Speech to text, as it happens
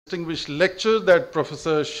distinguished lecture that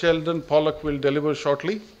Professor Sheldon Pollock will deliver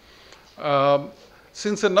shortly.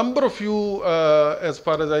 Since a number of you, as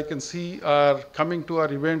far as I can see, are coming to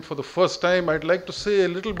our event for the first time, I'd like to say a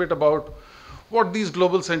little bit about what these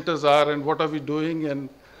global centers are and what are we doing and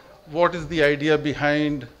what is the idea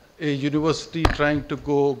behind a university trying to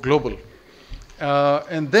go global.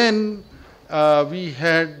 And then we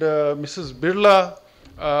had Mrs. Birla,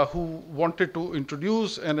 who wanted to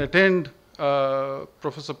introduce and attend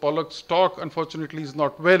Professor Pollock's talk. Unfortunately, is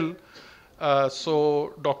not well.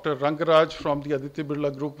 So Dr. Rangaraj from the Aditya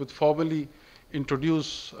Birla Group will formally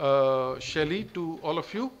introduce Shelley to all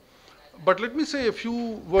of you. But let me say a few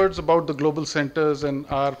words about the global centers and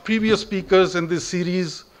our previous speakers in this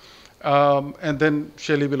series. And then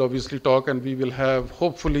Shelley will obviously talk, and we will have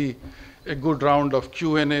hopefully a good round of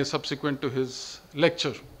Q&A subsequent to his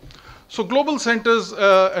lecture. So global centers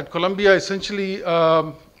at Columbia essentially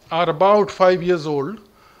are about 5 years old.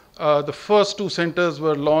 The first two centers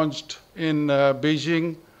were launched in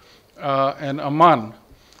Beijing and Amman,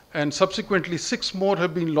 and subsequently 6 more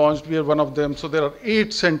have been launched. We are one of them. So there are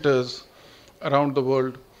 8 centers around the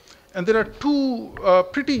world. And there are 2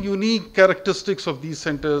 pretty unique characteristics of these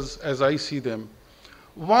centers as I see them.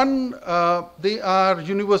 One, they are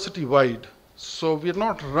university-wide. So we are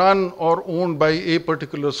not run or owned by a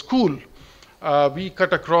particular school. We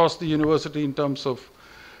cut across the university in terms of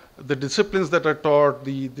the disciplines that are taught,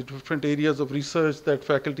 the different areas of research that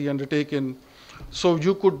faculty undertake in. So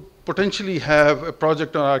you could potentially have a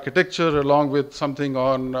project on architecture along with something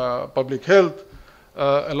on public health,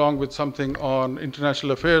 along with something on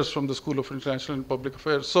international affairs from the School of International and Public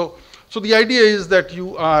Affairs. So the idea is that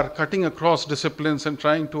you are cutting across disciplines and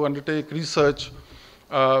trying to undertake research,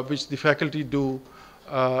 which the faculty do,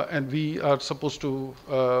 and we are supposed to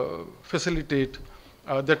facilitate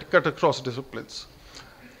that cut across disciplines.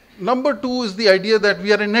 Number 2 is the idea that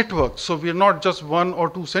we are a network. So we are not just 1 or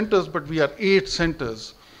 2 centers, but we are 8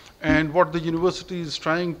 centers. And what the university is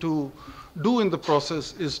trying to do in the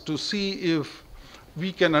process is to see if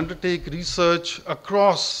we can undertake research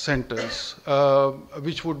across centers,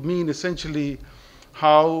 which would mean essentially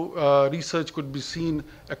how research could be seen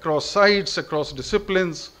across sites, across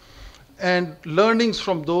disciplines, and learnings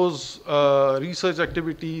from those research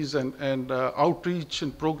activities and outreach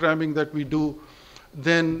and programming that we do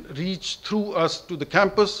then reach through us to the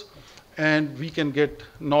campus, and we can get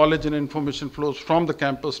knowledge and information flows from the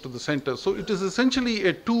campus to the center. So it is essentially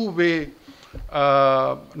a two-way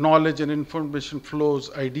knowledge and information flows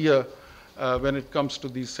idea when it comes to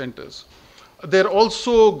these centers. They're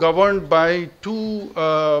also governed by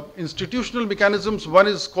 2 institutional mechanisms. One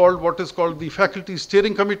is called what is called the Faculty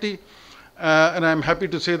Steering Committee, and I'm happy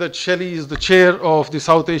to say that Shelley is the chair of the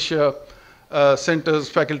South Asia Center's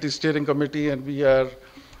Faculty Steering Committee, and we are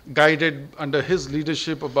guided under his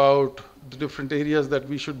leadership about the different areas that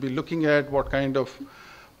we should be looking at, what kind of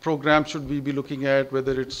programs should we be looking at,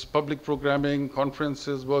 whether it's public programming,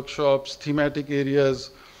 conferences, workshops, thematic areas,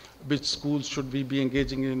 which schools should we be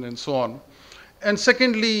engaging in, and so on. And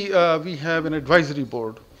secondly, we have an advisory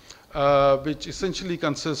board, which essentially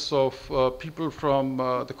consists of people from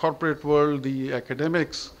the corporate world, the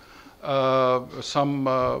academics, some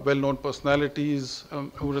well-known personalities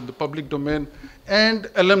who are in the public domain, and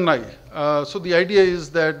alumni. So the idea is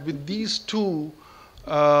that with these 2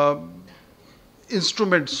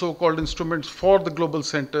 instruments, so-called instruments for the global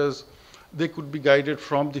centers, they could be guided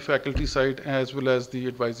from the faculty side as well as the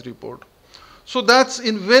advisory board. So that's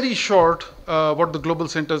in very short what the global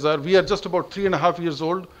centers are. We are just about 3.5 years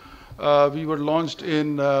old. We were launched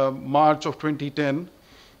in March of 2010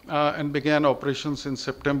 and began operations in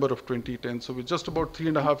September of 2010. So we're just about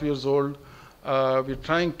 3.5 years old. We're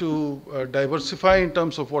trying to diversify in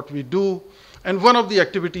terms of what we do. And one of the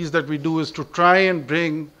activities that we do is to try and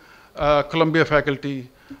bring Columbia faculty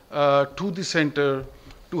to the center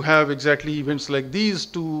to have exactly events like these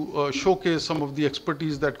to showcase some of the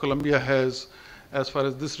expertise that Columbia has as far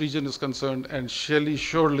as this region is concerned. And Shelley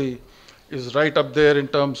surely is right up there in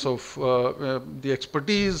terms of the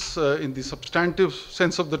expertise in the substantive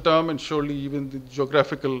sense of the term, and surely even the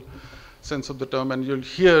geographical sense of the term. And you'll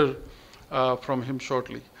hear from him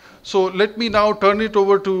shortly. So let me now turn it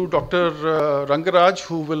over to Dr. Rangaraj,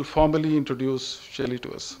 who will formally introduce Shelley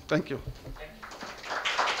to us. Thank you.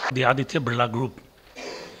 The Aditya Birla Group.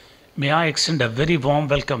 May I extend a very warm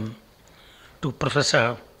welcome to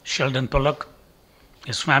Professor Sheldon Pollock,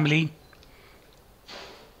 his family,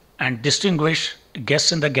 and distinguished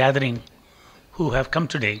guests in the gathering who have come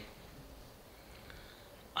today.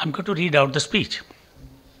 I'm going to read out the speech.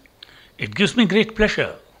 It gives me great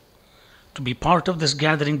pleasure to be part of this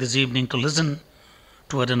gathering this evening to listen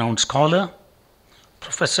to a renowned scholar,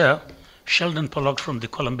 Professor Sheldon Pollock from the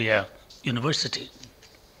Columbia University.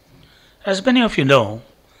 As many of you know,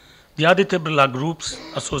 the Aditya Birla Group's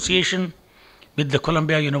association with the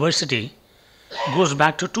Columbia University goes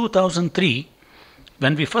back to 2003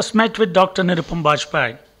 when we first met with Dr. Nirupam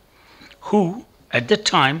Bajpayee, who at that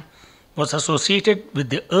time was associated with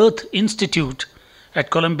the Earth Institute at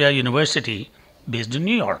Columbia University based in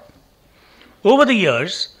New York. Over the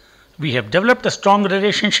years, we have developed a strong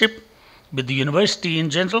relationship with the university in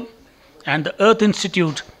general and the Earth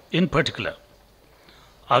Institute in particular.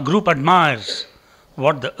 Our group admires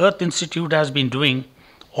what the Earth Institute has been doing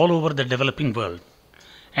all over the developing world,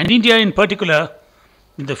 and India in particular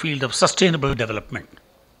in the field of sustainable development.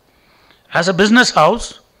 As a business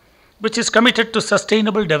house which is committed to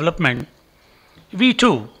sustainable development, we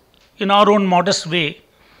too, in our own modest way,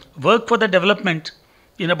 work for the development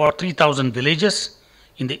in about 3,000 villages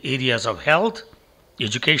in the areas of health,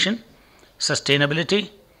 education, sustainability,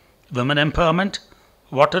 women empowerment,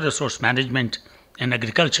 water resource management, and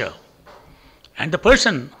agriculture. And the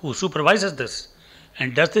person who supervises this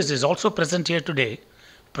and does this is also present here today,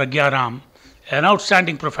 Pragya Ram, an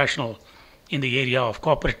outstanding professional in the area of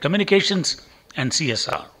corporate communications and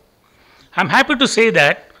CSR. I'm happy to say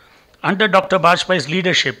that under Dr. Bajpayee's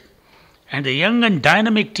leadership and the young and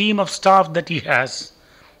dynamic team of staff that he has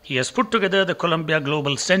put together the Columbia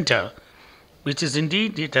Global Center, which is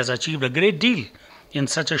indeed, it has achieved a great deal in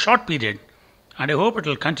such a short period, and I hope it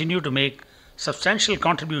will continue to make substantial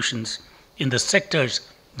contributions in the sectors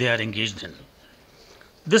they are engaged in.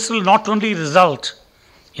 This will not only result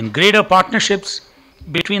in greater partnerships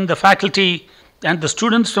between the faculty and the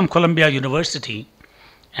students from Columbia University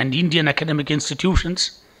and Indian academic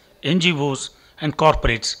institutions, NGOs, and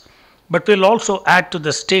corporates, but will also add to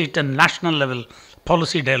the state and national level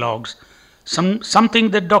policy dialogues,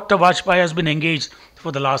 something that Dr. Bajpayee has been engaged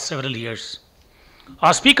for the last several years.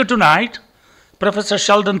 Our speaker tonight, Professor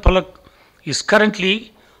Sheldon Pollock, is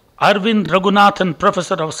currently Arvind Raghunathan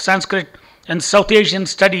Professor of Sanskrit and South Asian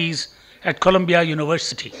Studies at Columbia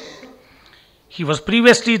University. He was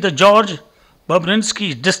previously the George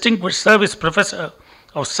Bobrinsky Distinguished Service Professor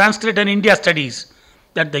of Sanskrit and India Studies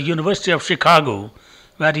at the University of Chicago,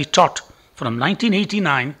 where he taught from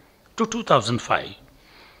 1989 to 2005.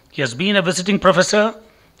 He has been a visiting professor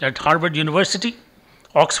at Harvard University,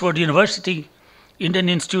 Oxford University, Indian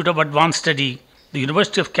Institute of Advanced Study, the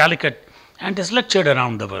University of Calicut, and has lectured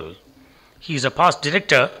around the world. He is a past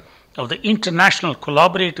director of the International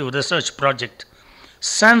Collaborative Research Project,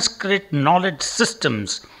 Sanskrit Knowledge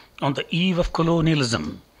Systems on the Eve of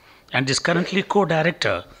Colonialism, and is currently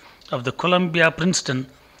co-director of the Columbia-Princeton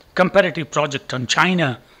Comparative Project on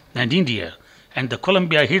China and India and the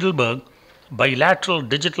Columbia-Heidelberg Bilateral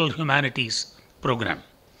Digital Humanities Program.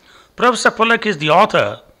 Professor Pollock is the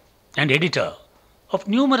author and editor of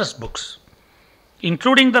numerous books,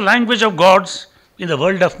 including The Language of Gods in the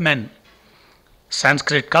World of Men,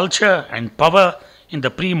 Sanskrit Culture and Power in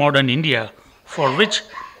the Pre-Modern India, for which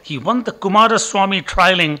he won the Kumaraswamy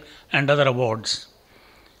Trialing and other awards.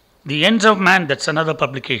 The Ends of Man, that's another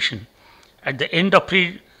publication, At the End of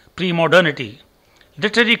Pre-Modernity,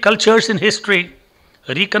 Literary Cultures in History,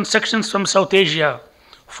 Reconstructions from South Asia,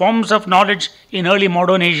 Forms of Knowledge in Early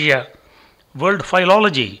Modern Asia, World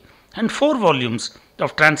Philology, and 4 volumes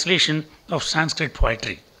of translation of Sanskrit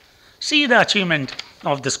poetry. See the achievement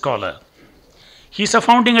of this scholar. He is a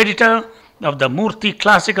founding editor of the Murthy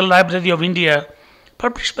Classical Library of India,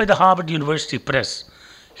 published by the Harvard University Press,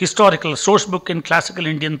 Historical Sourcebook in Classical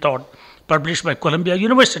Indian Thought, published by Columbia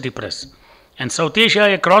University Press, and South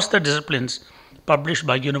Asia Across the Disciplines, published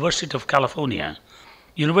by University of California,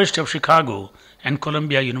 University of Chicago, and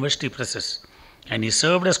Columbia University Presses. And he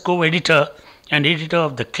served as co-editor and editor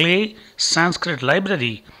of the Clay Sanskrit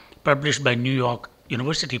Library, published by New York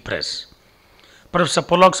University Press. Professor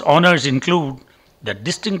Pollock's honors include the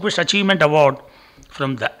Distinguished Achievement Award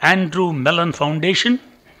from the Andrew Mellon Foundation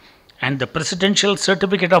and the Presidential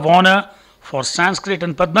Certificate of Honor for Sanskrit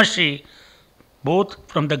and Padma Shri, both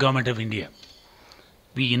from the Government of India.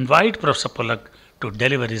 We invite Professor Pollock to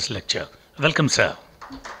deliver his lecture. Welcome, sir.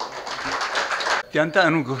 अत्यंत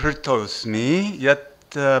अनुगृहीतोऽस्मि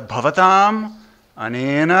यत् भवताम्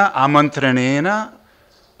अनेन आमन्त्रणेन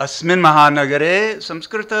अस्मिन् महानगरे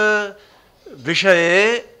संस्कृत विषये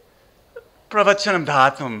प्रवचनं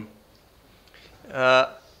दातुं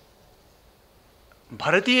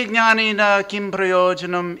भारतीयज्ञानेन किं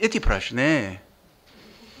प्रयोजनम् इति प्रश्ने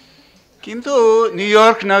किन्तु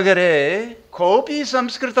न्यूयार्क नगरे कोऽपि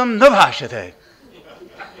संस्कृतं न भाषते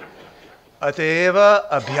अतएव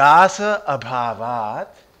अभ्यास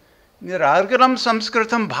अभावात् निरार्गलं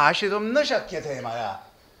संस्कृतं भाषितुं न शक्यते मया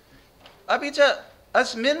अपि च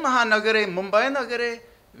अस्मिन् महानगरे मुम्बईनगरे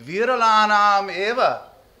विरलानाम् एव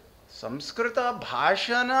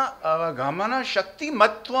संस्कृतभाषण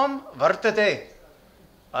अवगमनशक्तिमत्वं वर्तते।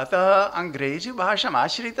 अतः अङ्ग्रेजीभाषाम्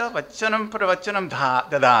आश्रित्य वचनं प्रवचनं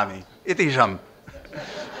ददामि इति शम्।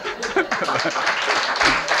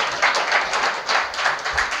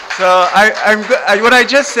 So what I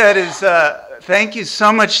just said is thank you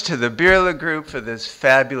so much to the Birla Group for this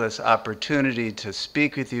fabulous opportunity to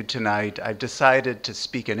speak with you tonight. I've decided to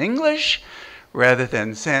speak in English rather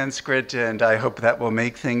than Sanskrit, and I hope that will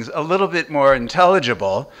make things a little bit more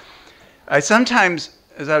intelligible. I sometimes,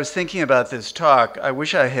 as I was thinking about this talk, I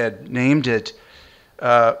wish I had named it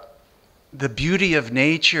The Beauty of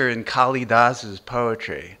Nature in Kalidas's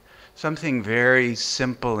Poetry. Something very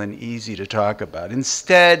simple and easy to talk about.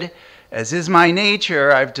 Instead, as is my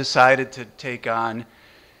nature, I've decided to take on,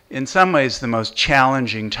 in some ways, the most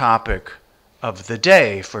challenging topic of the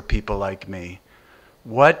day for people like me.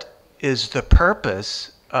 What is the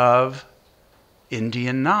purpose of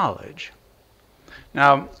Indian knowledge?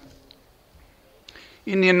 Now,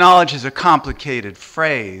 Indian knowledge is a complicated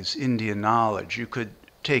phrase, Indian knowledge. You could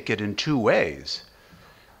take it in two ways.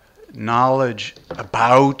 Knowledge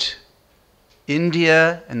about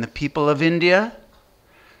India and the people of India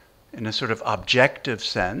in a sort of objective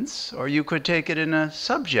sense, or you could take it in a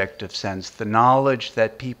subjective sense, the knowledge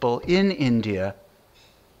that people in India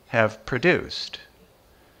have produced.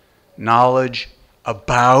 Knowledge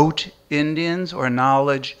about Indians or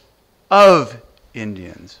knowledge of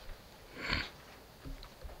Indians.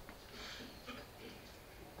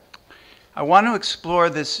 I want to explore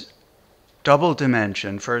this double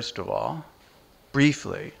dimension, first of all,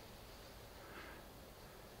 briefly,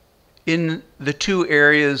 in the two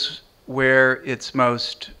areas where it's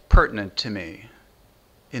most pertinent to me,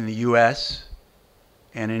 in the US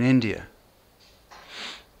and in India.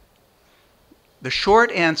 The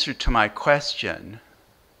short answer to my question,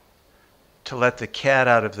 to let the cat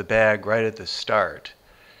out of the bag right at the start,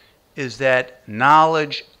 is that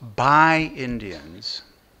knowledge by Indians,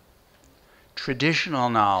 traditional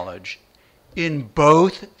knowledge in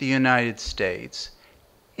both the United States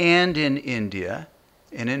and in India,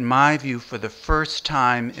 and in my view, for the first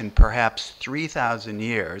time in perhaps 3,000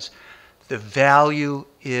 years, the value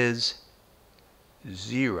is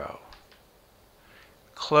zero,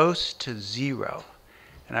 close to zero.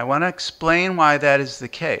 And I want to explain why that is the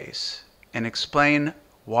case and explain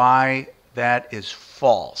why that is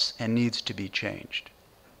false and needs to be changed.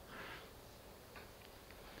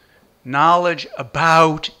 Knowledge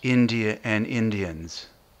about India and Indians.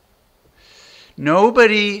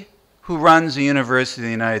 Nobody who runs a university in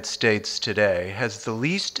the United States today has the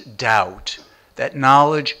least doubt that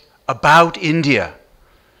knowledge about India,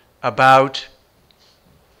 about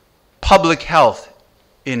public health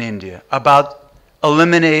in India, about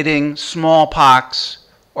eliminating smallpox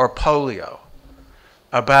or polio,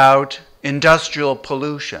 about industrial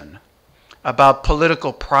pollution, about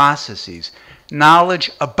political processes. Knowledge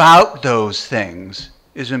about those things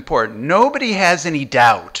is important. Nobody has any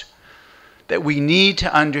doubt that we need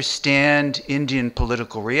to understand Indian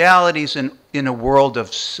political realities in a world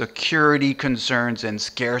of security concerns and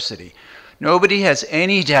scarcity. Nobody has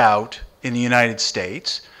any doubt in the United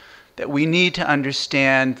States that we need to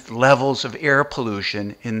understand levels of air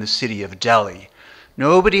pollution in the city of Delhi.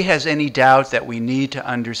 Nobody has any doubt that we need to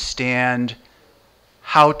understand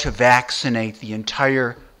how to vaccinate the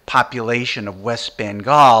entire population of West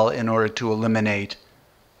Bengal in order to eliminate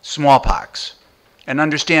smallpox, and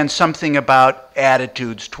understand something about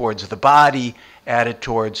attitudes towards the body,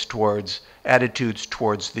 attitudes towards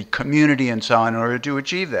the community, and so on in order to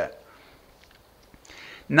achieve that.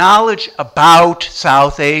 Knowledge about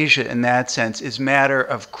South Asia in that sense is a matter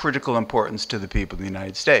of critical importance to the people of the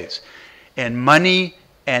United States. And money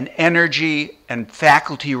and energy and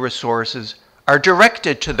faculty resources are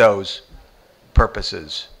directed to those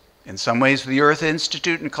purposes. In some ways, the Earth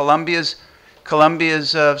Institute and Columbia's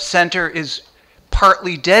center is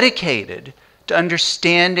partly dedicated to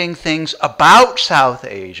understanding things about South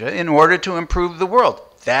Asia in order to improve the world.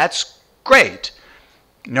 That's great.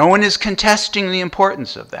 No one is contesting the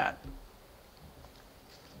importance of that.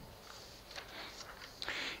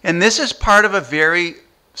 And this is part of a very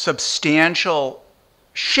substantial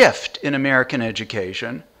shift in American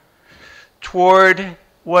education toward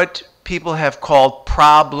what people have called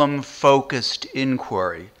problem-focused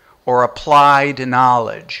inquiry or applied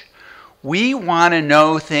knowledge. We want to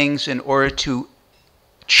know things in order to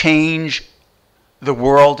change the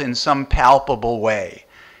world in some palpable way,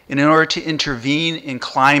 and in order to intervene in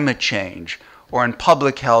climate change or in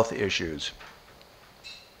public health issues.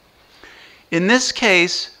 In this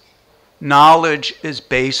case, knowledge is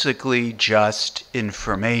basically just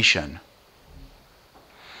information.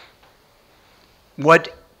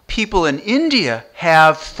 What people in India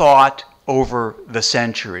have thought over the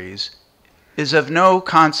centuries is of no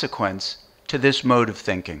consequence to this mode of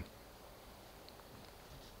thinking.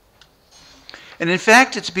 And in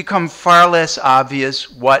fact, it's become far less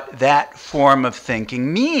obvious what that form of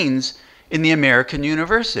thinking means in the American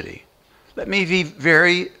university. Let me be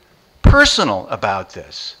very personal about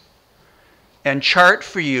this and chart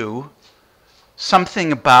for you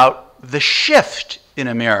something about the shift in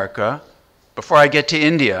America, before I get to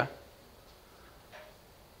India,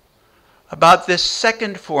 about this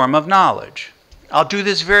second form of knowledge. I'll do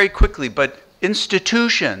this very quickly, but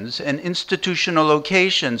institutions and institutional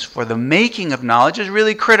locations for the making of knowledge is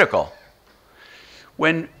really critical.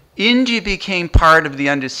 When India became part of the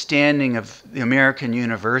understanding of the American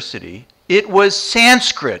university, it was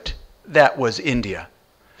Sanskrit that was India.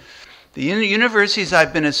 The universities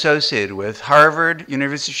I've been associated with, Harvard,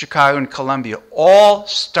 University of Chicago, and Columbia, all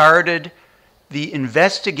started the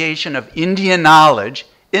investigation of Indian knowledge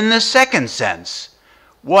in the second sense.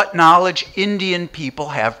 What knowledge Indian people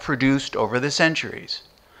have produced over the centuries.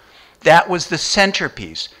 That was the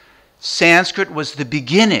centerpiece. Sanskrit was the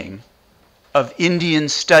beginning of Indian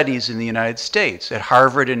studies in the United States. At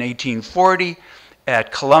Harvard in 1840,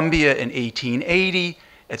 at Columbia in 1880,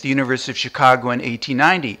 at the University of Chicago in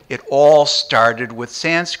 1890. It all started with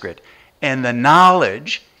Sanskrit. And the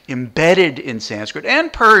knowledge embedded in Sanskrit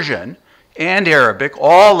and Persian and Arabic,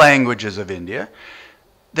 all languages of India,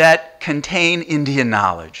 that contain Indian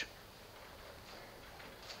knowledge.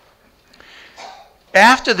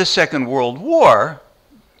 After the Second World War,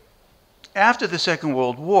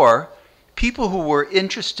 people who were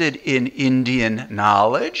interested in Indian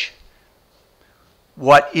knowledge,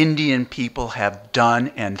 what Indian people have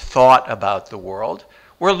done and thought about the world,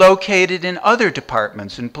 were located in other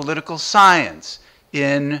departments, in political science,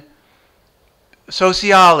 in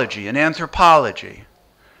sociology, and anthropology.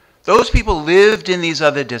 Those people lived in these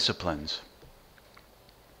other disciplines.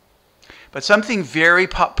 But something very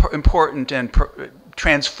important and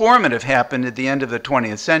transformative happened at the end of the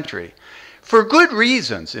 20th century, for good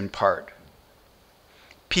reasons in part.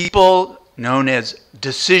 People known as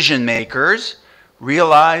decision makers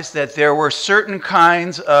realized that there were certain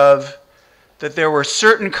kinds of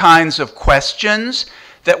questions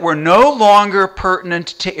that were no longer pertinent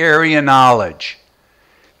to area knowledge.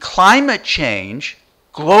 Climate change,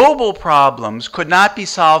 global problems could not be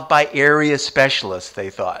solved by area specialists,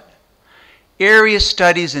 they thought. Area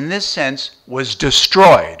studies in this sense was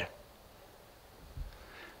destroyed.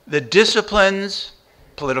 The disciplines,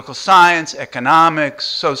 political science, economics,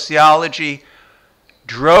 sociology,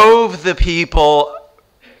 drove the people,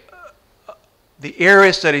 the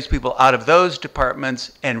area studies people, out of those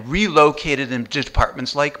departments and relocated them to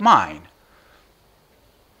departments like mine.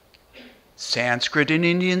 Sanskrit and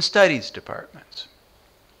Indian studies departments.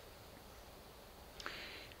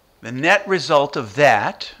 The net result of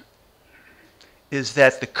that is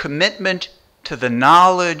that the commitment to the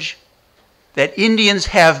knowledge that Indians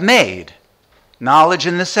have made, knowledge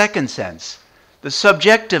in the second sense, the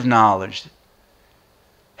subjective knowledge,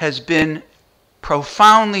 has been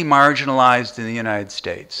profoundly marginalized in the United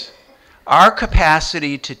States. Our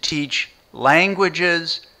capacity to teach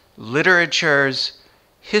languages, literatures,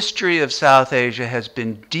 history of South Asia has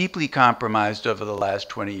been deeply compromised over the last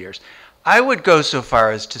 20 years. I would go so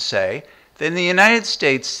far as to say that in the United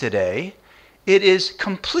States today, it is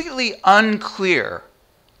completely unclear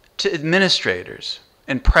to administrators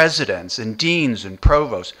and presidents and deans and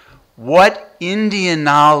provosts what Indian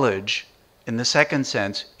knowledge in the second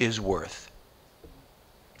sense is worth.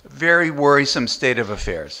 A very worrisome state of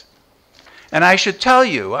affairs. And I should tell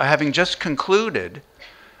you, having just concluded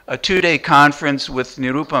a 2-day conference with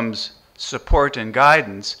Nirupam's support and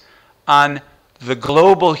guidance on the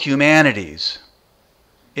global humanities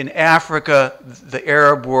in Africa, the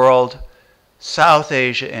Arab world, South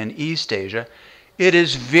Asia, and East Asia, it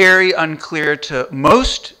is very unclear to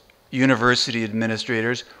most university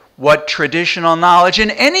administrators what traditional knowledge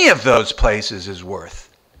in any of those places is worth.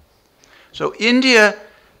 So India,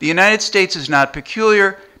 the United States is not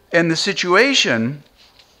peculiar, and the situation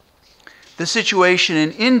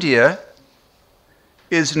in India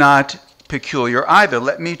is not peculiar either.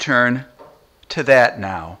 Let me turn to that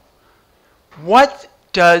now. What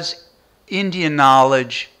does Indian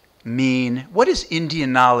knowledge mean? What is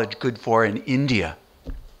Indian knowledge good for in India?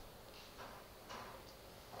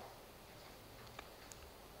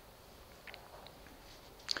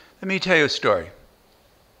 Let me tell you a story.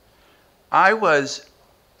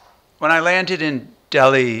 When I landed in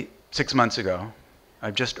Delhi 6 months ago,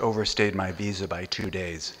 I've just overstayed my visa by 2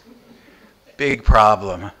 days. Big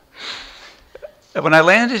problem. When I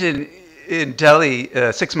landed in Delhi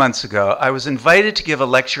 6 months ago, I was invited to give a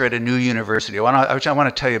lecture at a new university. I want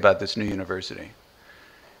to tell you about this new university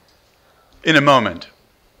in a moment.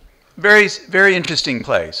 Very, very interesting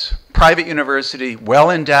place. Private university, well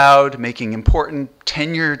endowed, making important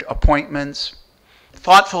tenured appointments,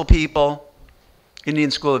 thoughtful people, Indian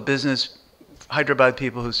School of Business, Hyderabad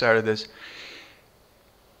people who started this.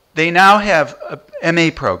 They now have a MA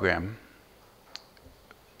program.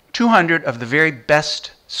 200 of the very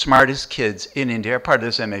best, smartest kids in India are part of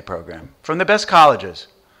this MA program, from the best colleges.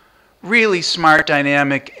 Really smart,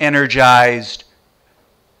 dynamic, energized,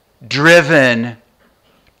 driven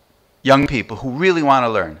young people who really want to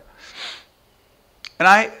learn. And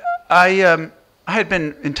I had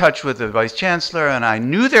been in touch with the Vice Chancellor, and I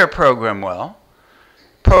knew their program well.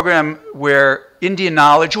 Program where Indian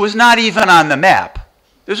knowledge was not even on the map.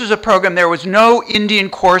 This was a program, there was no Indian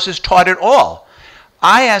courses taught at all.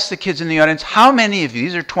 I asked the kids in the audience, how many of you,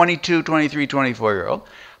 these are 22, 23, 24-year-old,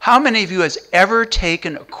 how many of you has ever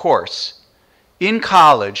taken a course in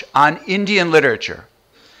college on Indian literature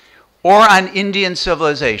or on Indian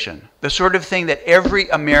civilization, the sort of thing that every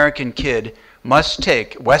American kid must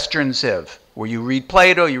take, Western Civ, where you read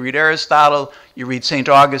Plato, you read Aristotle, you read St.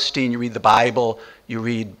 Augustine, you read the Bible, you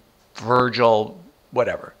read Virgil,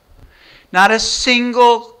 whatever. Not a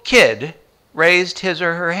single kid raised his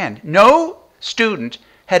or her hand. No student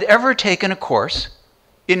had ever taken a course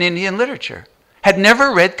in Indian literature, had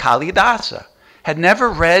never read Kalidasa, had never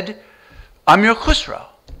read Amir Khusro,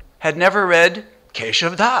 had never read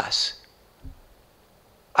Keshav Das.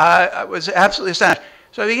 I was absolutely astonished.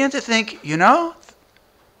 So I began to think, you know,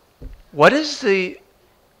 what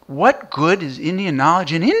good is Indian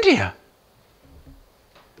knowledge in India?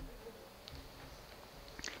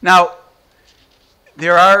 Now,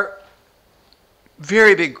 there are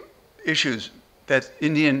very big issues that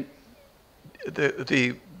the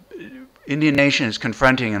Indian nation is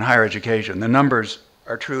confronting in higher education. The numbers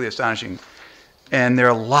are truly astonishing, and there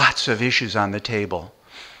are lots of issues on the table.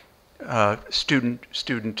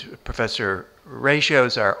 Student-professor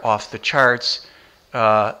ratios are off the charts.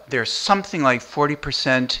 There's something like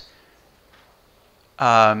 40%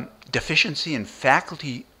 deficiency in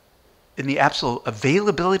faculty, in the absolute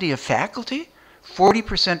availability of faculty.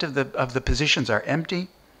 40% of the positions are empty.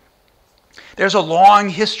 There's a long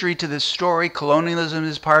history to this story. Colonialism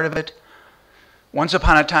is part of it. Once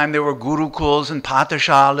upon a time, there were gurukuls and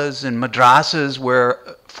pathashalas and madrasas where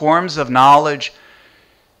forms of knowledge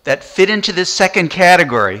that fit into this second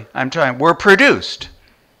category, were produced.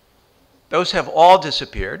 Those have all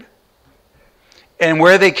disappeared. And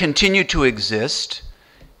where they continue to exist,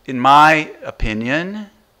 in my opinion,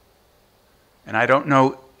 and I don't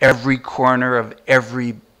know every corner of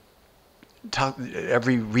every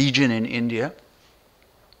region in India,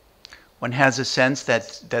 one has a sense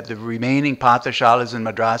that the remaining pathashalas and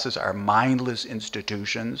madrasas are mindless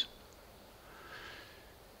institutions.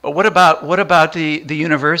 But what about the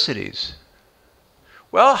universities?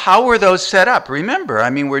 Well, how were those set up? Remember, I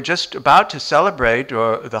mean, we're just about to celebrate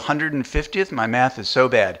the 150th, my math is so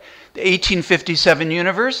bad, the 1857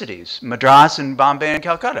 universities, Madras and Bombay and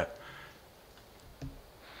Calcutta.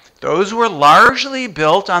 Those were largely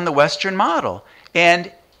built on the Western model.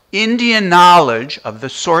 And Indian knowledge of the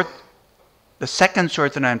second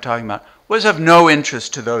sort that I'm talking about, was of no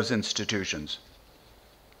interest to those institutions.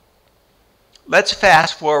 Let's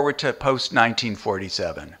fast forward to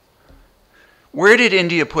post-1947. Where did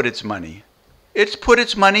India put its money? It's put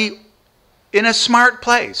its money in a smart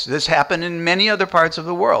place. This happened in many other parts of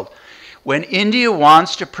the world. When India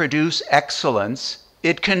wants to produce excellence,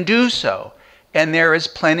 it can do so. And there is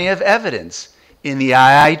plenty of evidence in the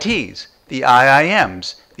IITs, the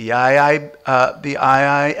IIMs, the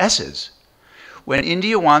IISs. When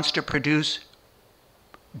India wants to produce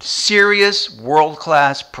serious,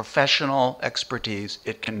 world-class professional expertise,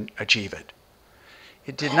 it can achieve it.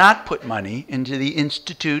 It did not put money into the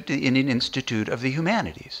Indian Institute of the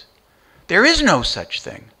Humanities. There is no such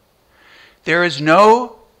thing. There is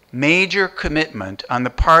no major commitment on the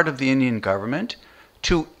part of the Indian government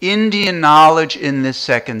to Indian knowledge in this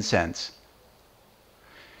second sense.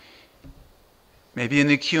 Maybe in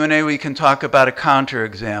the Q&A we can talk about a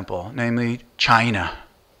counterexample, namely China,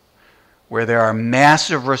 where there are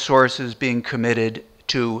massive resources being committed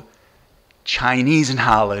to Chinese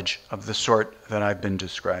knowledge of the sort that I've been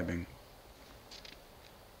describing.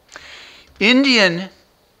 Indian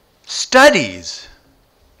studies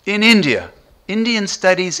in India, Indian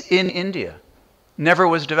studies in India, never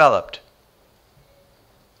was developed.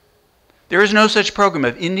 There is no such program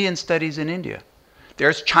of Indian studies in India.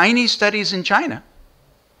 There's Chinese studies in China.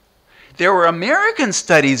 There were American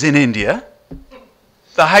studies in India.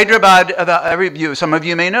 The Hyderabad, some of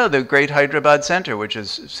you may know the great Hyderabad Center, which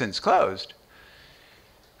is since closed.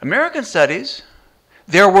 American studies,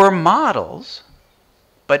 there were models,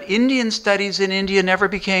 but Indian studies in India never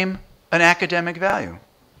became an academic value.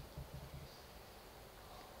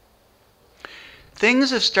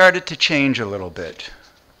 Things have started to change a little bit,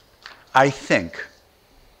 I think.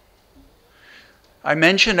 I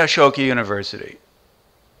mentioned Ashoka University.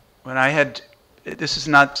 When I had, this is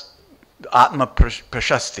not Atma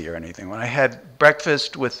Prashasti or anything, when I had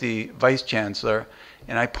breakfast with the Vice Chancellor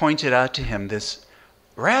and I pointed out to him this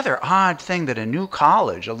rather odd thing that a new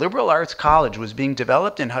college, a liberal arts college, was being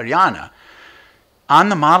developed in Haryana on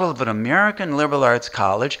the model of an American liberal arts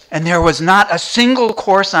college, and there was not a single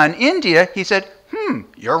course on India, he said,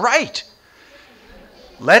 you're right.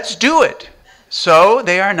 Let's do it. So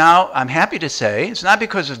they are now, I'm happy to say, it's not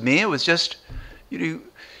because of me, it was just,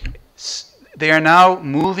 they are now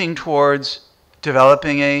moving towards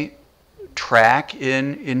developing a track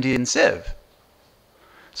in Indian Civ.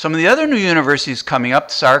 Some of the other new universities coming up,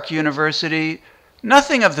 Sark University,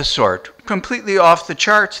 nothing of the sort, completely off the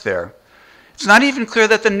charts there. It's not even clear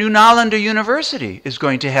that the new Nalanda University is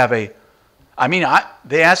going to have a,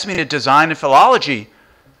 they asked me to design a philology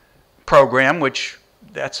program, which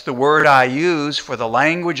that's the word I use for the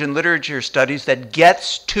language and literature studies that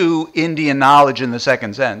gets to Indian knowledge in the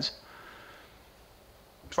second sense.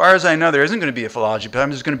 As far as I know, there isn't going to be a philology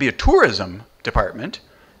department, there's going to be a tourism department.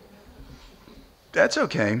 That's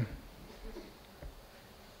okay.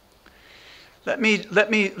 Let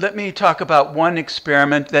me talk about one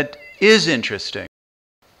experiment that is interesting.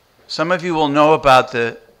 Some of you will know about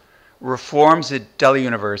the reforms at Delhi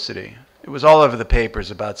University. It was all over the papers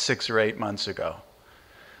about 6 or 8 months ago.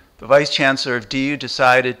 The Vice Chancellor of DU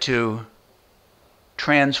decided to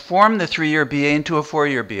transform the 3-year BA into a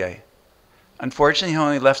 4-year BA. Unfortunately, he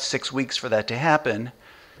only left 6 weeks for that to happen.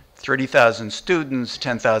 30,000 students,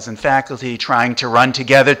 10,000 faculty trying to run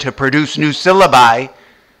together to produce new syllabi.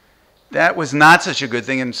 That was not such a good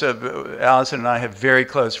thing, and so Allison and I have very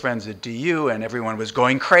close friends at DU, and everyone was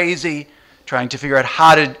going crazy trying to figure out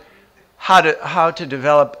how to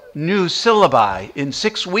develop new syllabi in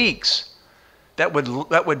 6 weeks that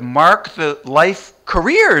would mark the life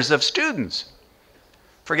careers of students.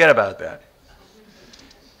 Forget about that.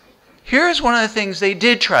 Here's one of the things they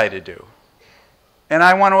did try to do, and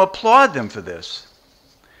I want to applaud them for this.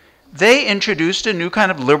 They introduced a new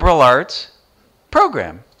kind of liberal arts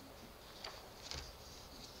program,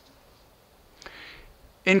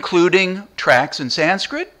 including tracks in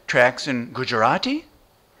Sanskrit, tracks in Gujarati,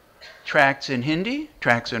 tracks in Hindi,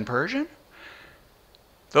 tracks in Persian.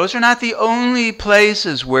 Those are not the only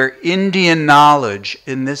places where Indian knowledge,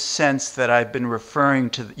 in this sense that I've been referring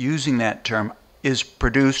to using that term, is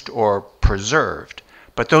produced or preserved.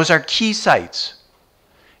 But those are key sites.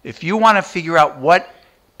 If you want to figure out what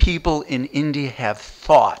people in India have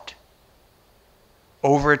thought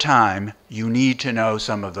over time, you need to know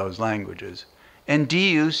some of those languages. And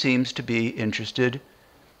DU seems to be interested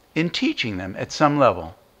in teaching them at some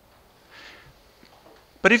level.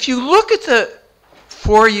 But if you look at the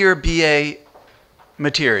 4-year BA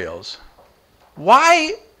materials,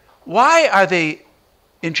 why are they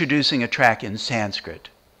introducing a track in Sanskrit?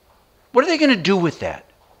 What are they going to do with that?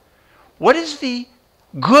 What is the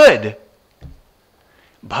good?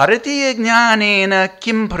 Bharatiya jnanena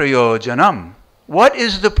kim prayojanam. What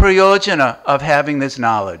is the prayojana of having this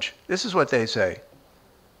knowledge? This is what they say.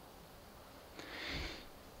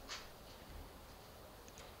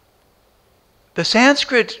 The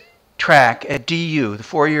Sanskrit track at DU, the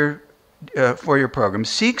 4-year program,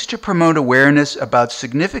 seeks to promote awareness about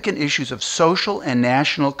significant issues of social and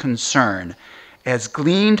national concern as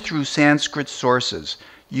gleaned through Sanskrit sources.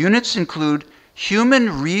 Units include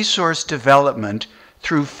human resource development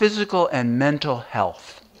through physical and mental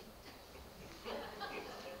health.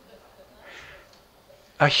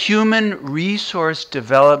 A human resource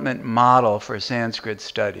development model for Sanskrit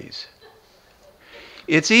studies.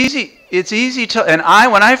 It's easy to, and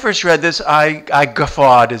when I first read this, I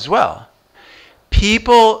guffawed as well.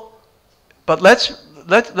 People, but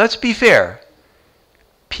let's be fair.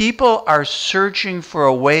 People are searching for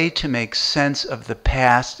a way to make sense of the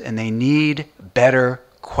past, and they need better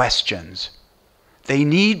questions. They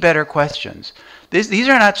need better questions. These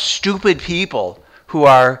are not stupid people who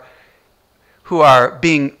are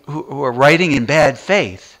writing in bad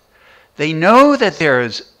faith. They know that there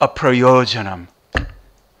is a prayojanam.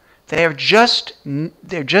 They're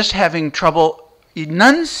just having trouble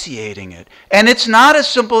enunciating it. And it's not a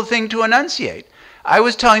simple thing to enunciate. I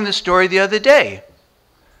was telling the story the other day.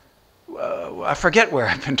 I forget where,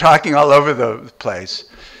 I've been talking all over the place.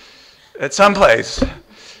 At some place.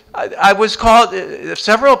 I was called,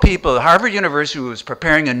 several people at Harvard University was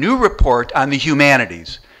preparing a new report on the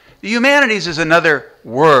humanities. The humanities is another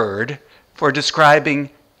word for describing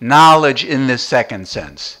knowledge in this second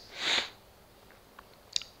sense.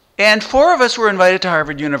 And 4 of us were invited to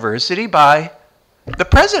Harvard University by the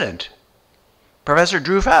president, Professor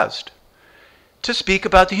Drew Faust, to speak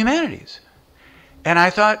about the humanities. And I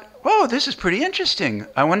thought, whoa, this is pretty interesting.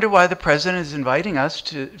 I wonder why the president is inviting us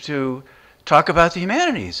to talk about the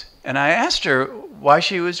humanities. And I asked her why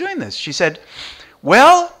she was doing this. She said,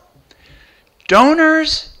 well,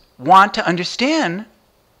 donors want to understand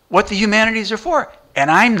what the humanities are for,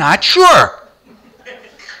 and I'm not sure.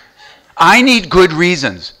 I need good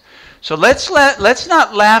reasons. So let's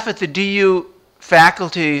not laugh at the DU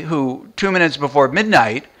faculty who 2 minutes before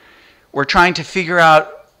midnight were trying to figure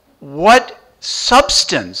out what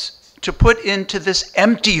substance to put into this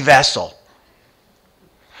empty vessel.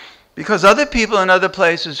 Because other people in other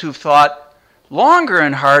places who've thought longer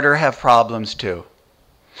and harder have problems too.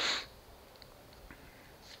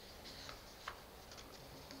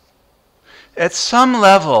 At some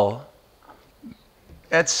level,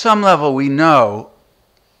 we know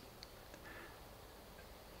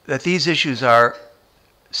that these issues are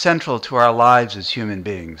central to our lives as human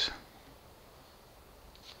beings.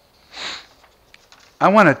 I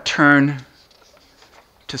want to turn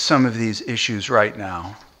to some of these issues right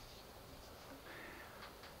now.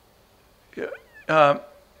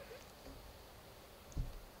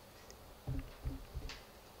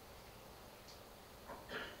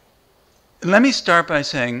 Let me start by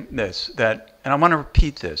saying this, and I want to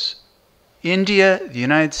repeat this. India, the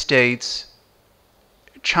United States,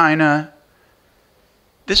 China,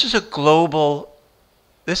 this is a global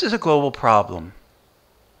problem.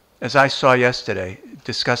 As I saw yesterday,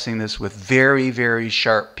 discussing this with very, very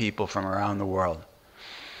sharp people from around the world.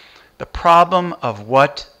 The problem of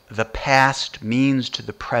what the past means to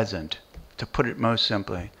the present, to put it most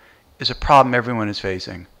simply, is a problem everyone is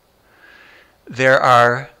facing. There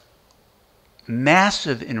are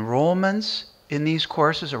massive enrollments in these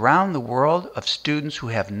courses around the world of students who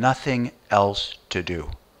have nothing else to do.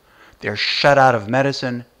 They're shut out of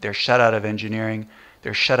medicine, they're shut out of engineering,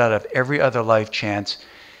 they're shut out of every other life chance.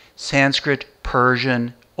 Sanskrit,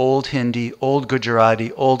 Persian, Old Hindi, Old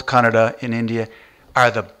Gujarati, Old Kannada in India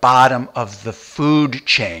are the bottom of the food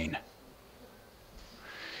chain.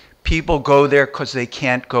 People go there because they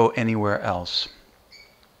can't go anywhere else.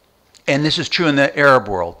 And this is true in the Arab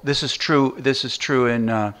world. This is true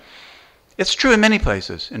in, it's true in many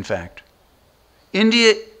places, in fact.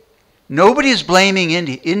 India, nobody is blaming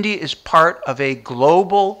India. India is part of a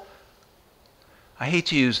global, I hate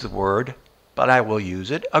to use the word, but I will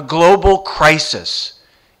use it, a global crisis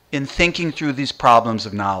in thinking through these problems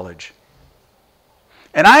of knowledge.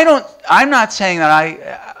 And I'm not saying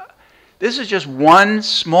that this is just one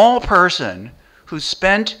small person who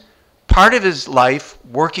spent part of his life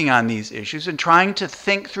working on these issues and trying to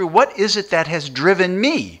think through what is it that has driven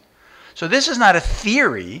me. So this is not a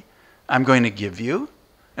theory I'm going to give you,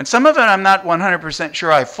 and some of it I'm not 100%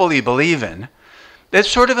 sure I fully believe in. It's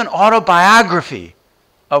sort of an autobiography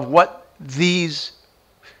of what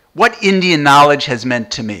Indian knowledge has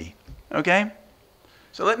meant to me. Okay?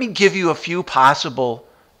 So let me give you a few possible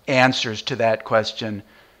answers to that question.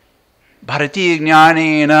 Bharati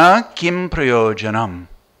jnanena kim prayojanam?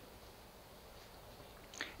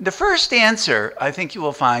 The first answer, I think you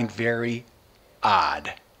will find very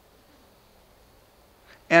odd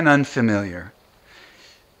and unfamiliar.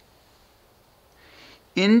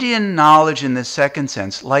 Indian knowledge in the second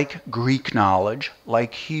sense, like Greek knowledge,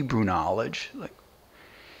 like Hebrew knowledge,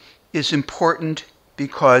 is important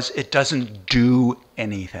because it doesn't do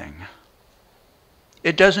anything.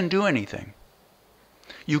 It doesn't do anything.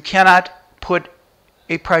 You cannot put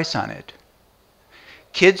a price on it.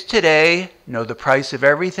 Kids today know the price of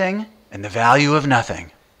everything and the value of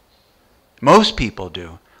nothing. Most people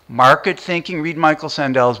do. Market thinking, read Michael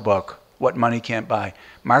Sandel's book, What Money Can't Buy.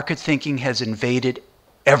 Market thinking has invaded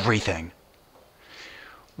everything.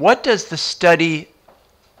 What does the study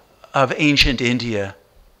of ancient India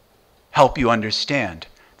help you understand?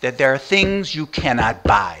 That there are things you cannot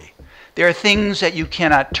buy. There are things that you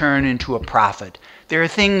cannot turn into a profit. There are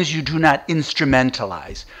things you do not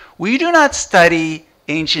instrumentalize. We do not study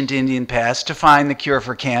ancient Indian past to find the cure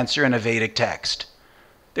for cancer in a Vedic text.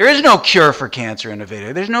 There is no cure for cancer in a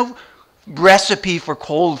Veda. There's no recipe for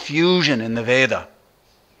cold fusion in the Veda.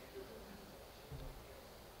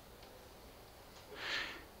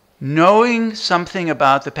 knowing something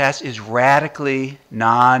about the past is radically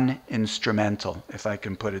non-instrumental, if I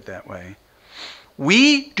can put it that way.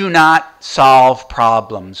 We do not solve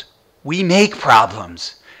problems. We make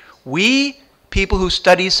problems. We, people who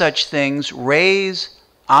study such things, raise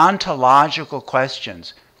ontological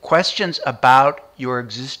questions, questions about your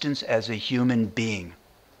existence as a human being.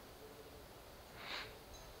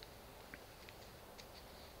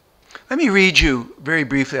 Let me read you very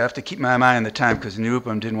briefly. I have to keep my mind on the time because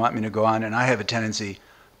Nirupam didn't want me to go on, and I have a tendency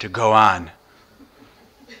to go on.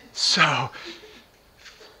 So,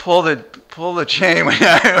 pull the chain,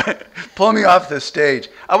 pull me off the stage.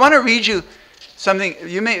 I want to read you something.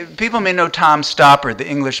 People may know Tom Stoppard, the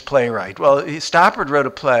English playwright. Well, Stoppard wrote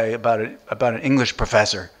a play about an English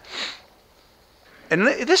professor, and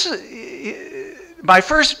this is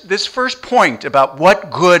this first point about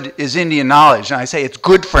what good is Indian knowledge, and I say it's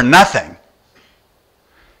good for nothing.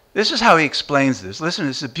 This is how he explains this. Listen,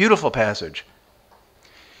 this is a beautiful passage.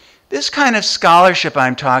 This kind of scholarship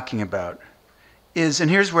I'm talking about is,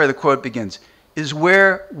 and here's where the quote begins, is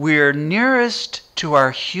where we're nearest to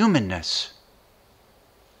our humanness.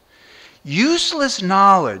 Useless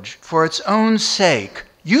knowledge for its own sake.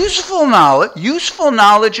 Useful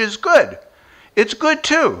knowledge is good. It's good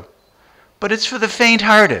too. But it's for the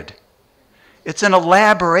faint-hearted. It's an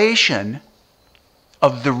elaboration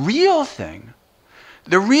of the real thing.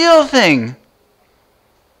 The real thing,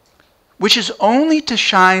 which is only to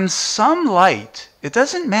shine some light. It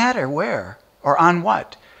doesn't matter where or on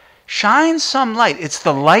what. Shine some light. It's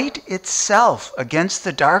the light itself against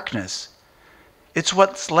the darkness. It's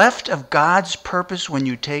what's left of God's purpose when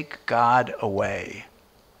you take God away.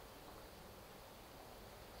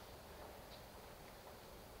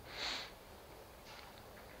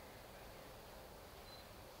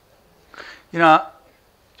 You know,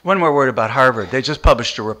 one more word about Harvard. They just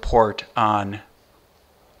published a report on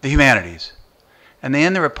the humanities. And they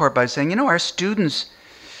end the report by saying, you know, our students,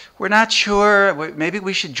 we're not sure, maybe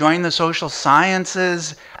we should join the social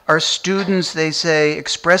sciences. Our students, they say,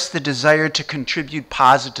 express the desire to contribute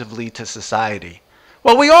positively to society.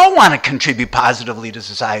 Well, we all want to contribute positively to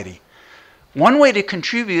society. One way to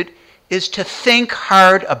contribute is to think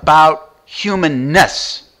hard about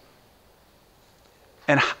humanness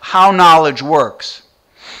and how knowledge works.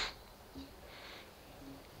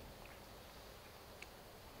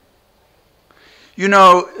 You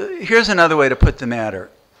know, here's another way to put the matter.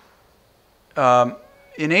 In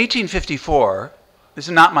 1854, this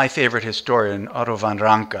is not my favorite historian, Otto von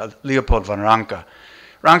Ranke, Leopold von Ranke.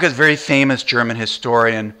 Ranke is a very famous German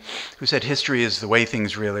historian who said history is the way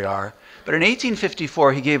things really are. But in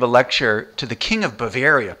 1854, he gave a lecture to the King of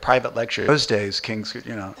Bavaria, a private lecture. Those days, kings,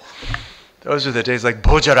 you know, those are the days like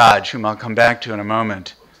Bhojaraj, whom I'll come back to in a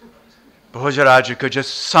moment. Bhojaraj could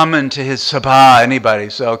just summon to his sabha anybody,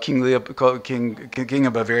 so King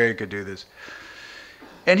of Bavaria could do this.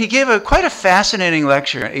 And he gave quite a fascinating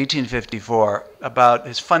lecture in 1854 about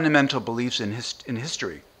his fundamental beliefs in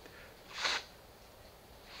history.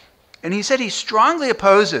 And he said he strongly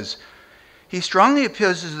opposes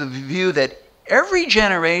the view that every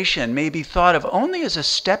generation may be thought of only as a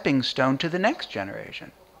stepping stone to the next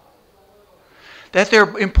generation. That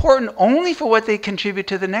they're important only for what they contribute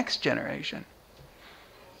to the next generation.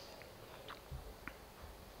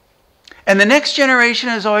 And the next generation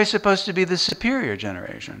is always supposed to be the superior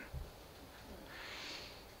generation.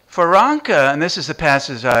 For Ranke, and this is the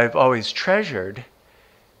passage I've always treasured,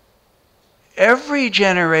 every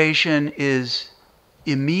generation is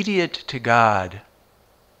immediate to God,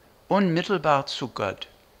 unmittelbar zu Gott.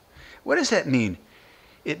 What does that mean?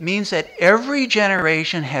 It means that every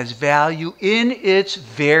generation has value in its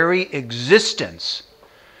very existence.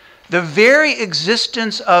 The very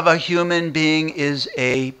existence of a human being is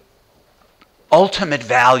an ultimate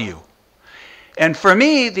value. And for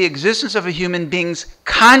me, the existence of a human being's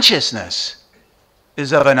consciousness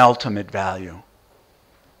is of an ultimate value.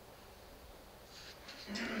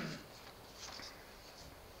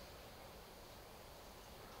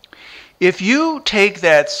 If you take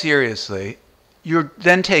that seriously, you're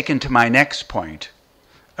then taken to my next point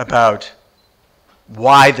about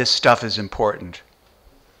why this stuff is important.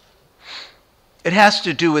 It has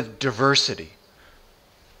to do with diversity.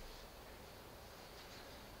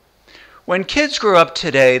 When kids grow up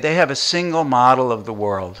today, they have a single model of the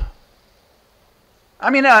world. I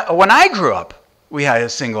mean, when I grew up, we had a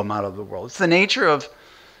single model of the world. It's the nature of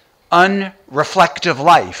unreflective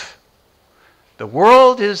life. The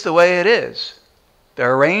world is the way it is. The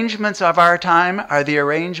arrangements of our time are the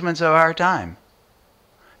arrangements of our time.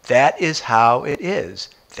 That is how it is.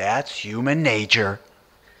 That's human nature.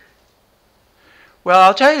 Well,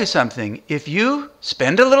 I'll tell you something. If you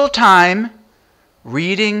spend a little time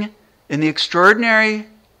reading in the extraordinary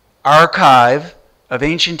archive of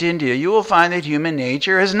ancient India, you will find that human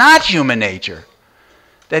nature is not human nature,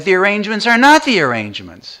 that the arrangements are not the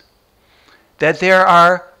arrangements, that there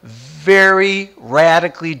are very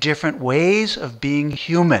radically different ways of being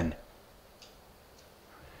human.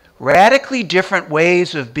 Radically different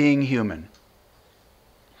ways of being human.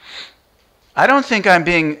 I don't think I'm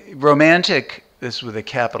being romantic, this with a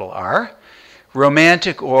capital R,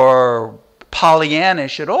 romantic or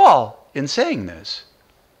Pollyannish at all in saying this.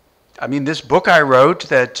 I mean, this book I wrote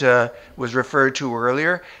that was referred to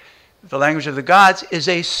earlier, The Language of the Gods, is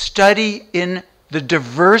a study in the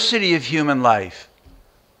diversity of human life.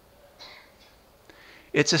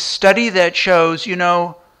 It's a study that shows, you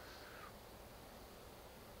know,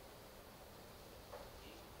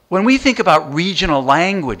 when we think about regional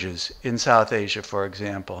languages in South Asia, for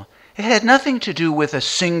example, it had nothing to do with a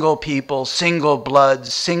single people, single blood,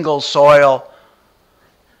 single soil.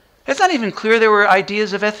 It's not even clear there were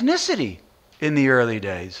ideas of ethnicity in the early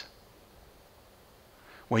days.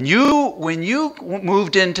 When you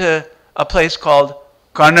moved into a place called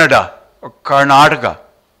Kannada or Karnataka,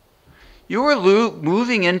 you were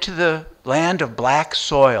moving into the land of black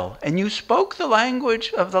soil, and you spoke the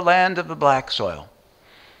language of the land of the black soil.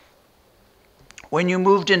 When you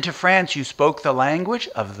moved into France, you spoke the language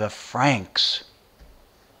of the Franks.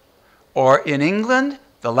 Or in England,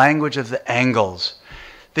 the language of the Angles.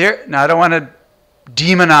 Now, I don't want to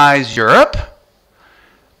demonize Europe,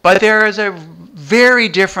 but there is a very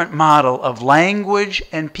different model of language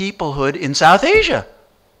and peoplehood in South Asia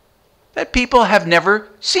that people have never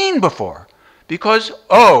seen before. Because,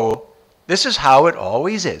 oh, this is how it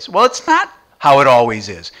always is. Well, it's not how it always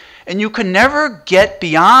is. And you can never get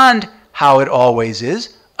beyond how it always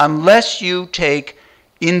is unless you take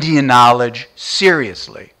Indian knowledge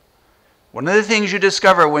seriously. One of the things you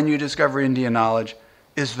discover when you discover Indian knowledge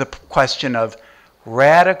is the question of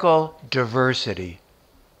radical diversity.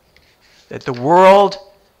 That the world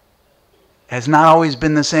has not always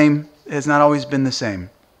been the same, has not always been the same.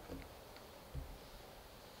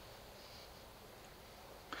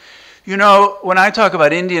 You know, when I talk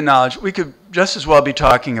about Indian knowledge, we could just as well be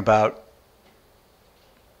talking about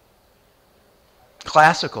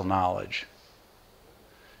classical knowledge,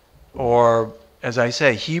 or, as I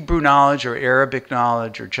say, Hebrew knowledge, or Arabic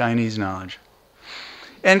knowledge, or Chinese knowledge.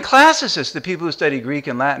 And classicists, the people who study Greek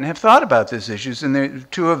and Latin, have thought about these issues, and there are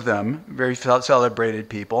two of them, very celebrated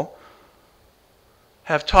people,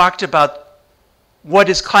 have talked about what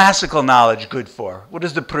is classical knowledge good for? What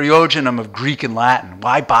is the prayojanam of Greek and Latin?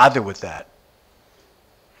 Why bother with that?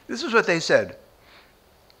 This is what they said.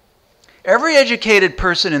 Every educated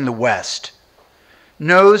person in the West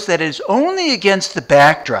knows that it is only against the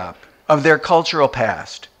backdrop of their cultural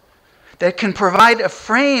past that can provide a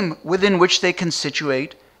frame within which they can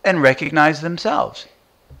situate and recognize themselves.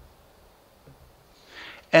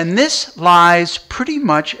 And this lies pretty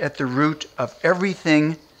much at the root of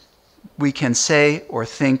everything we can say or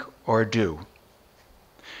think or do.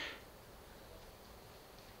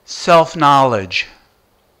 Self-knowledge.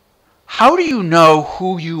 How do you know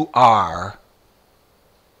who you are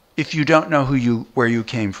if you don't know where you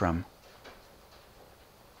came from?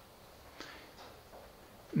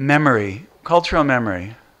 Memory, cultural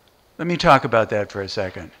memory. Let me talk about that for a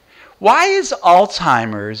second. Why is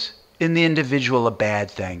Alzheimer's in the individual a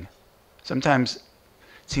bad thing? Sometimes it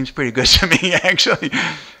seems pretty good to me, actually.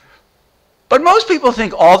 But most people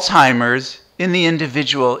think Alzheimer's in the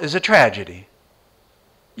individual is a tragedy.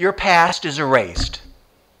 Your past is erased.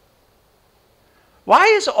 Why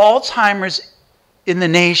is Alzheimer's in the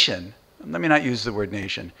nation, let me not use the word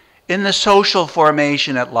nation, in the social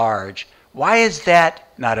formation at large, why is that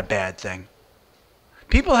not a bad thing?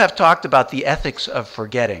 People have talked about the ethics of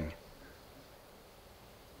forgetting.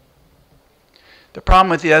 The problem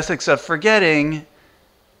with the ethics of forgetting,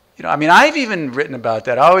 I've even written about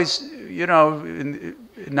that. I always, in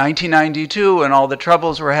 1992 when all the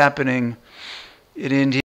troubles were happening in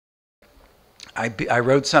India, I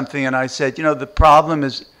wrote something and I said, the problem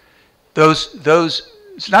is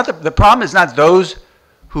the problem is not those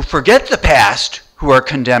who forget the past who are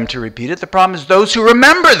condemned to repeat it. The problem is those who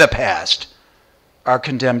remember the past are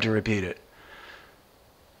condemned to repeat it.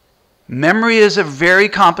 Memory is a very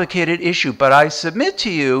complicated issue, but I submit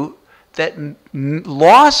to you that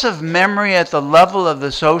loss of memory at the level of the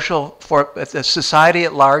the society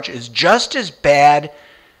at large is just as bad,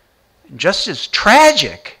 just as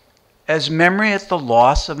tragic as memory at the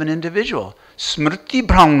loss of an individual. Smriti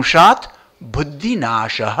bhrangshat buddhi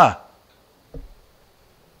nashaha.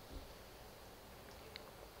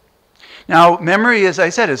 Now, memory, as I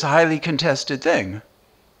said, is a highly contested thing.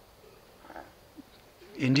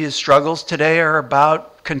 India's struggles today are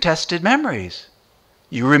about contested memories.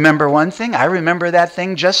 You remember one thing, I remember that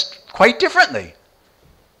thing just quite differently.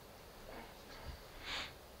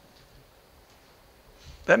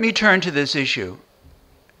 Let me turn to this issue.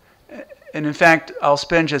 And in fact, I'll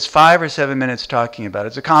spend just 5 or 7 minutes talking about it.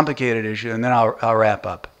 It's a complicated issue, and then I'll wrap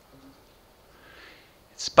up.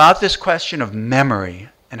 It's about this question of memory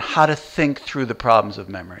and how to think through the problems of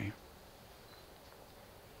memory.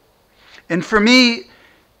 And for me,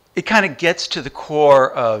 it kind of gets to the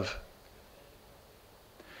core of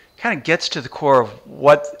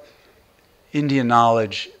what Indian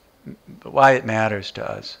knowledge, why it matters to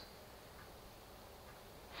us.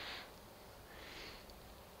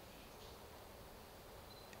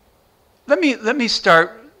 Let me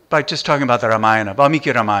start by just talking about the Ramayana,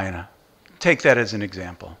 Valmiki Ramayana. Take that as an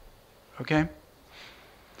example, okay?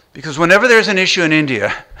 Because whenever there's an issue in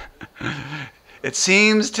India, it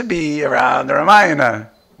seems to be around the Ramayana.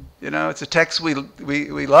 You know, it's a text we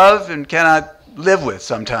love and cannot live with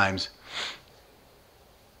sometimes.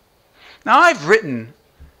 Now I've written,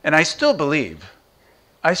 and I still believe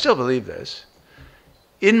this,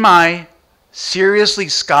 in my seriously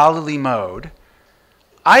scholarly mode,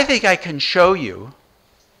 I think I can show you,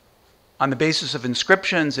 on the basis of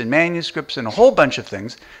inscriptions and manuscripts and a whole bunch of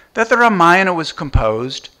things, that the Ramayana was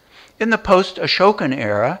composed in the post-Ashokan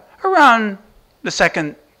era around the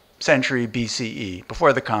 2nd century BCE,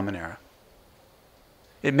 before the Common Era.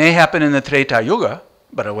 It may happen in the Treta Yuga,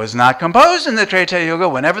 but it was not composed in the Treta Yuga,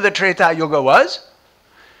 whenever the Treta Yuga was.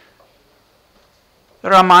 The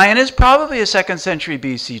Ramayana is probably a 2nd century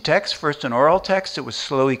BC text, first an oral text that was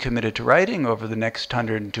slowly committed to writing over the next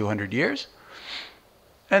 100 and 200 years,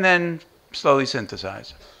 and then slowly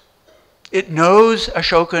synthesized. It knows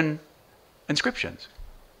Ashokan inscriptions.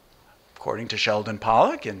 According to Sheldon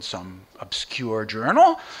Pollock in some obscure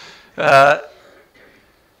journal, that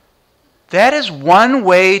is one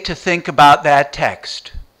way to think about that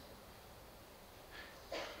text.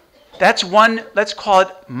 That's one, let's call it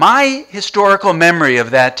my historical memory of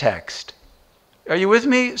that text. Are you with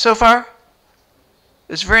me so far?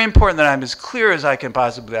 It's very important that I'm as clear as I can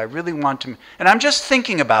possibly. I really want to, and I'm just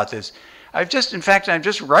thinking about this. In fact, I'm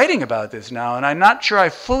just writing about this now, and I'm not sure I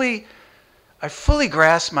fully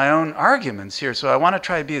grasp my own arguments here, so I want to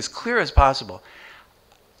try to be as clear as possible.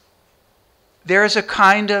 There is a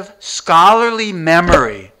kind of scholarly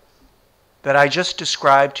memory that I just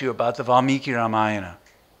described to you about the Valmiki Ramayana.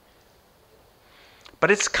 But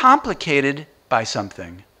it's complicated by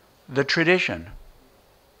something, the tradition.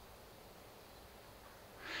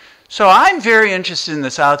 So I'm very interested in the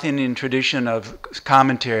South Indian tradition of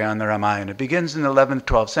commentary on the Ramayana. It begins in the 11th,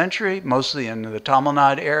 12th century, mostly in the Tamil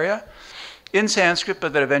Nadu area, in Sanskrit,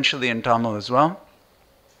 but then eventually in Tamil as well.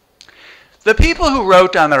 The people who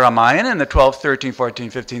wrote on the Ramayana in the 12th, 13th,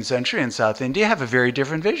 14th, 15th century in South India have a very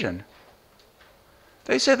different vision.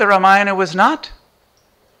 They say the Ramayana was not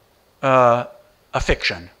a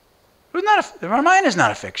fiction. The Ramayana is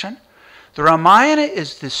not a fiction. The Ramayana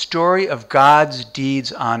is the story of God's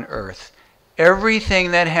deeds on earth.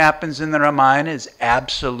 Everything that happens in the Ramayana is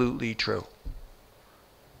absolutely true.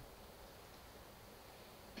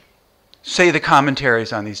 Say the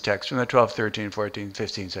commentaries on these texts from the 12th, 13th, 14th,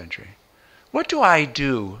 15th century. What do I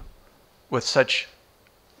do with such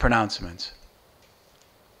pronouncements?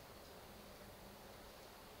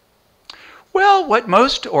 Well, what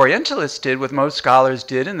most Orientalists did, what most scholars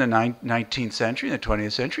did in the 19th century, and the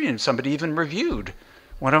 20th century, and somebody even reviewed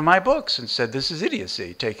one of my books and said, this is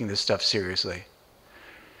idiocy, taking this stuff seriously.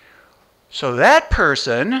 So that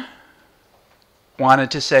person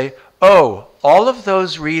wanted to say, oh, all of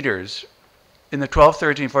those readers in the 12th,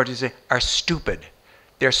 13th, 14th century are stupid.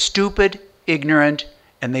 They're stupid, ignorant,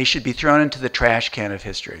 and they should be thrown into the trash can of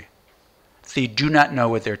history. They do not know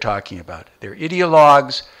what they're talking about. They're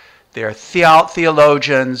ideologues. They're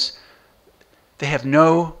theologians. They have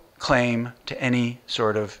no claim to any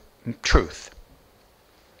sort of truth.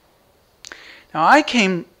 Now, I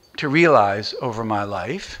came to realize over my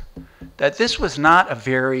life that this was not a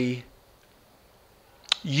very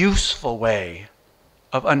useful way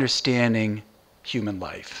of understanding human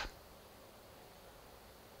life.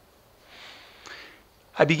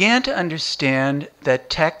 I began to understand that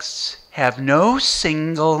texts have no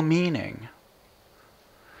single meaning.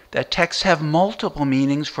 That texts have multiple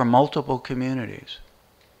meanings for multiple communities.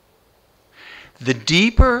 The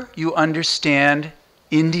deeper you understand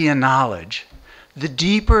Indian knowledge, the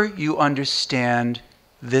deeper you understand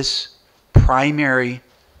this primary,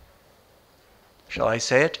 shall I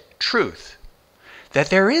say it, truth. That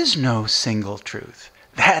there is no single truth.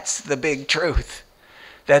 That's the big truth,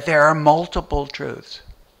 that there are multiple truths.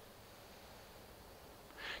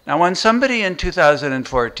 Now, when somebody in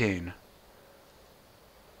 2014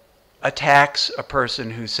 attacks a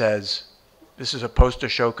person who says, this is a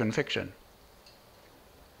post-Ashokan fiction,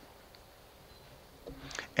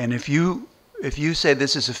 and if you say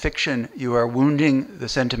this is a fiction, you are wounding the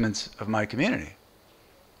sentiments of my community,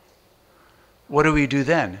 what do we do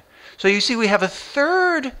then? So you see, we have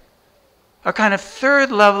a kind of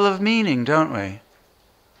third level of meaning, don't we?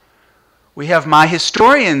 We have my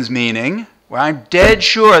historian's meaning, where I'm dead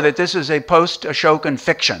sure that this is a post-Ashokan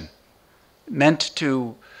fiction, meant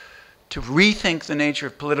to rethink the nature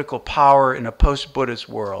of political power in a post-Buddhist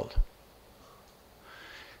world.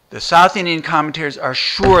 The South Indian commentators are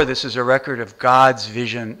sure this is a record of God's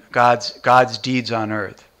vision, God's deeds on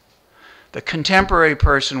earth. The contemporary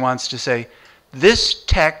person wants to say, this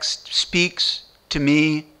text speaks to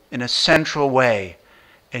me in a central way,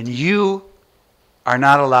 and you are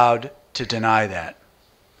not allowed to deny that.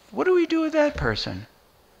 What do we do with that person?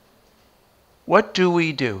 What do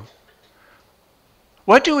we do?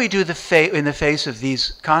 What do we do in the face of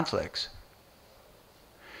these conflicts?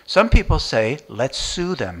 Some people say, let's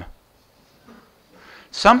sue them.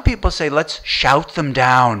 Some people say, let's shout them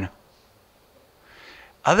down.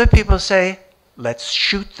 Other people say, let's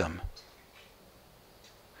shoot them.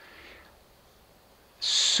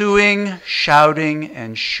 Suing, shouting,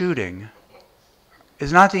 and shooting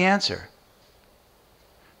is not the answer.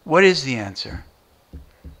 What is the answer?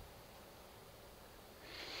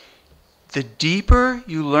 The deeper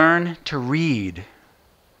you learn to read,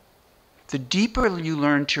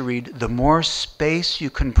 the more space you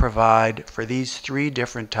can provide for these three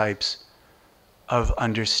different types of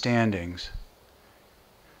understandings.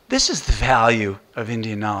 This is the value of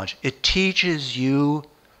Indian knowledge. It teaches you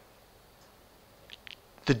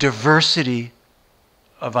the diversity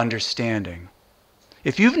of understanding.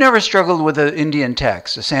 If you've never struggled with an Indian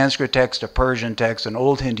text, a Sanskrit text, a Persian text, an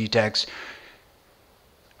old Hindi text,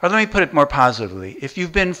 or let me put it more positively, if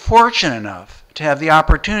you've been fortunate enough to have the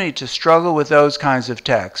opportunity to struggle with those kinds of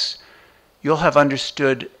texts, you'll have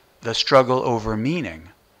understood the struggle over meaning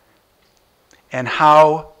and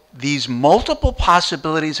how these multiple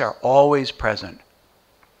possibilities are always present.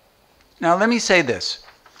 Now let me say this.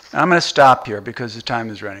 I'm going to stop here because the time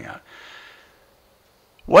is running out.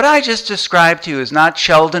 What I just described to you is not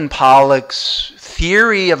Sheldon Pollock's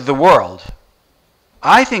theory of the world.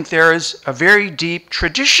 I think there is a very deep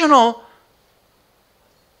traditional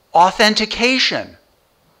authentication,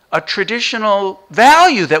 a traditional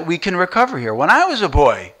value that we can recover here. When I was a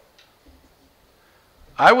boy,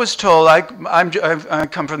 I was told, I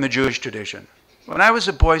come from the Jewish tradition. When I was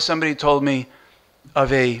a boy, somebody told me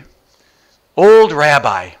of an old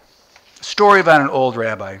rabbi, a story about an old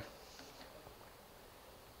rabbi.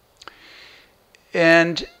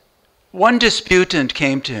 And one disputant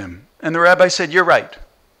came to him, and the rabbi said, "You're right."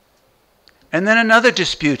 And then another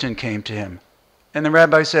disputant came to him, and the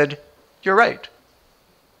rabbi said, "You're right."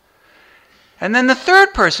 And then the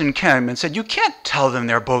third person came and said, "You can't tell them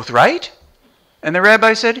they're both right." And the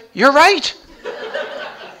rabbi said, "You're right."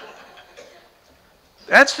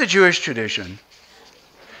 That's the Jewish tradition.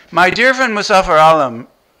 My dear friend Muzaffar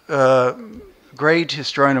Alam, great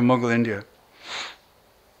historian of Mughal India,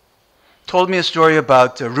 told me a story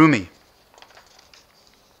about Rumi.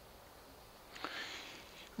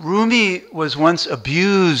 Rumi was once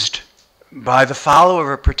abused by the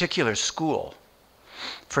follower of a particular school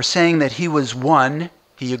for saying that he was one,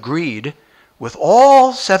 he agreed, with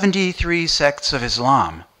all 73 sects of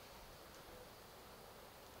Islam.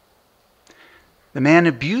 The man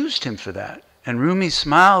abused him for that, and Rumi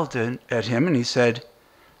smiled at him and he said,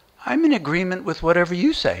 "I'm in agreement with whatever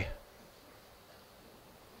you say."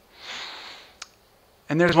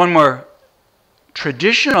 And there's one more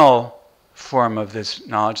traditional form of this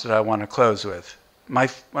knowledge that I want to close with. One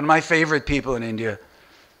of my favorite people in India,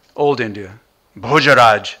 old India,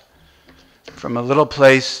 Bhojaraj, from a little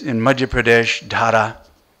place in Madhya Pradesh, Dhara.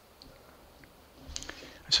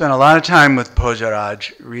 I spent a lot of time with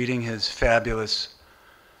Bhojaraj reading his fabulous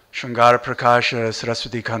Shringara Prakasha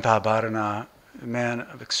Saraswati Kantha Bharana, a man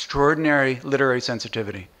of extraordinary literary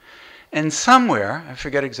sensitivity. And somewhere, I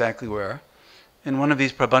forget exactly where, in one of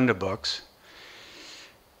these Prabandha books,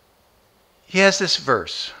 he has this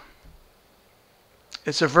verse.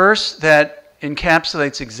 It's a verse that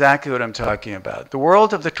encapsulates exactly what I'm talking about. The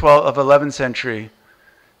world of the 11th century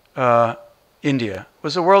India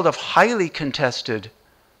was a world of highly contested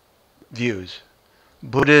views.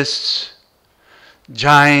 Buddhists,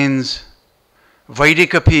 Jains,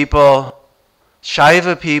 Vaidika people,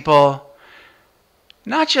 Shaiva people,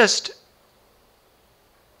 not just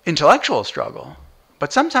intellectual struggle,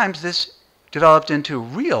 but sometimes this developed into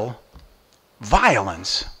real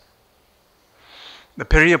violence. The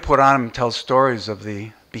Periya Puranam tells stories of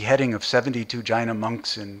the beheading of 72 Jaina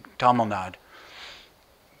monks in Tamil Nadu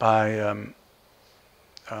by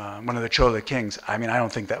one of the Chola kings. I mean, I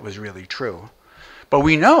don't think that was really true. But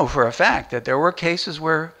we know for a fact that there were cases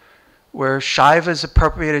where Shaivas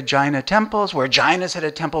appropriated Jaina temples, where Jainas had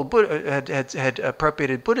a temple, had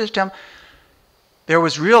appropriated Buddhist temple. There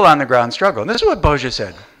was real on-the-ground struggle. And this is what Bhoja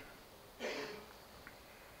said.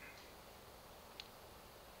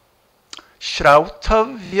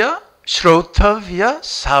 Shrautavya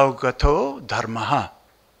saugato dharmaha.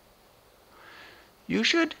 You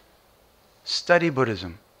should study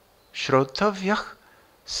Buddhism. Shrotavya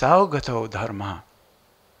saugato dharmaha.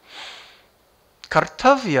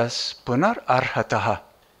 Kartavyas punar arhataha.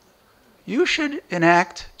 You should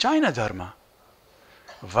enact Jaina dharma.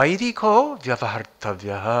 Vaidiko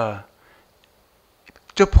vyavahartavyaha.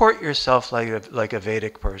 Deport yourself like a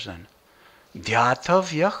Vedic person.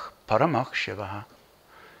 Dhyatavyah paramach shivaha.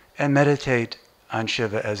 And meditate on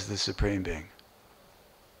Shiva as the Supreme Being.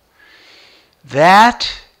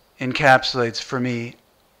 That encapsulates for me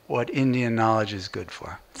what Indian knowledge is good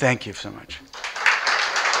for. Thank you so much.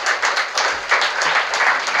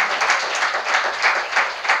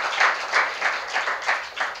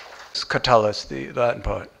 Catullus, the Latin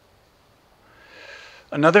poet.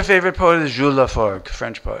 Another favorite poet is Jules Laforgue,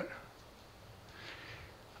 French poet.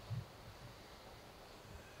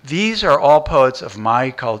 These are all poets of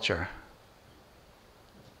my culture.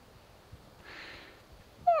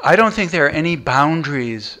 I don't think there are any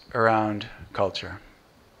boundaries around culture.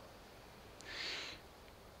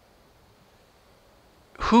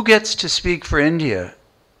 Who gets to speak for India?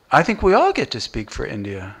 I think we all get to speak for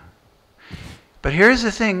India. But here's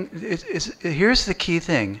the thing, here's the key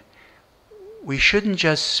thing. We shouldn't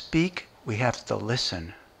just speak, we have to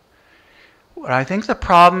listen. What I think the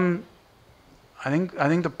problem, I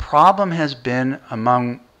think the problem has been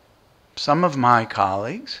among some of my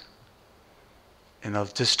colleagues in the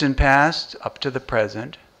distant past up to the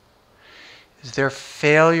present is their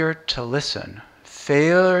failure to listen,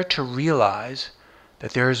 failure to realize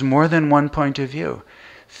that there is more than one point of view,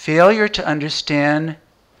 failure to understand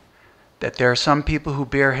that there are some people who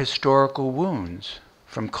bear historical wounds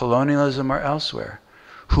from colonialism or elsewhere,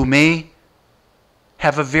 who may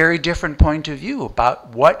have a very different point of view about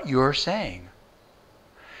what you're saying,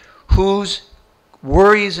 whose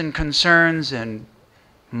worries and concerns and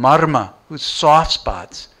marma, whose soft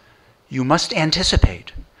spots, you must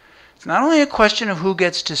anticipate. It's not only a question of who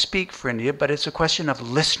gets to speak for India, but it's a question of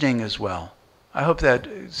listening as well. I hope that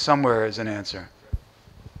somewhere is an answer.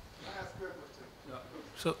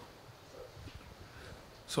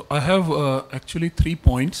 So I have actually 3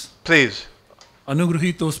 points. Please.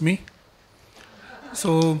 Anugrahitosmi.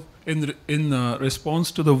 So in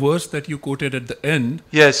response to the verse that you quoted at the end,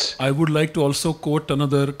 yes, I would like to also quote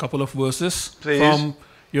another couple of verses please, from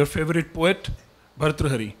your favorite poet,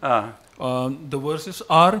 Bhartrhari. The verses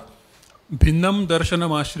are Bhinnam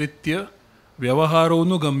darshanam ashritya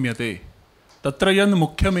vyavaharonu gamyate tatrayan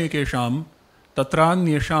mukhyamekesham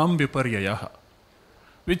tatranyesham viparyayah,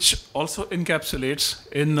 which also encapsulates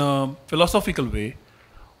in a philosophical way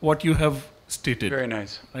what you have stated. Very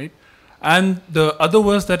nice. Right? And the other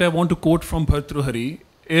verse that I want to quote from Bhartrhari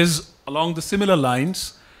is along the similar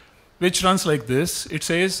lines, which runs like this. It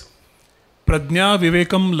says, Pradnya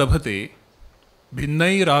vivekam labhate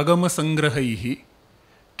bhinnai ragama sangrahaihi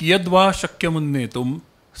kiyadva shakyamunnetum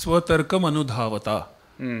swatarkam anudhavata.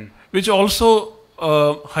 Which also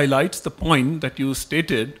highlights the point that you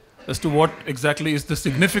stated as to what exactly is the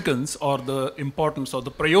significance or the importance or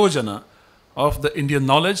the prayojana of the Indian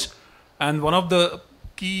knowledge. And one of the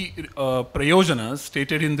key prayojanas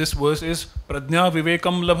stated in this verse is Pradnya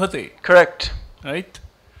Vivekam Labhate. Correct. Right?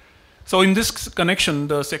 So in this connection,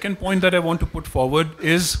 the second point that I want to put forward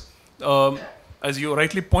is, as you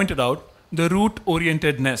rightly pointed out, the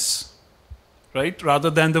root-orientedness, right?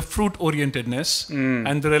 Rather than the fruit-orientedness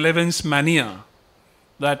and the relevance mania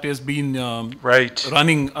that has been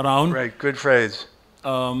running around. Right, good phrase.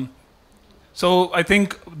 So I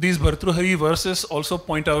think these Bhartrhari verses also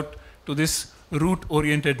point out to this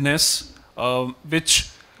root-orientedness which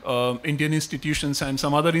Indian institutions and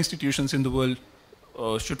some other institutions in the world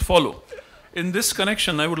should follow. In this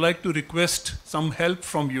connection, I would like to request some help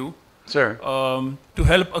from you. Sir. To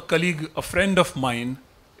help a colleague, a friend of mine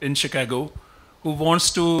in Chicago who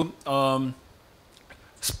wants to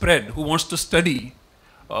who wants to study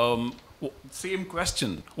same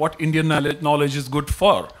question, what Indian knowledge is good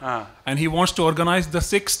for. And he wants to organize the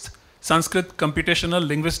 6th Sanskrit Computational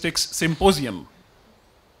Linguistics Symposium.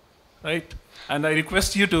 right? And I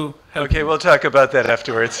request you to help. Okay, we'll talk about that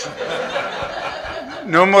afterwards.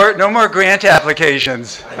 No more grant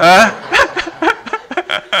applications.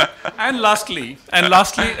 And lastly,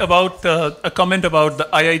 about a comment about the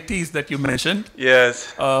IITs that you mentioned.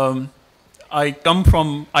 Yes. I come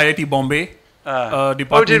from IIT Bombay.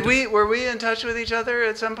 Department. Were we in touch with each other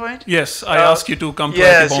at some point? Yes, I asked you to come to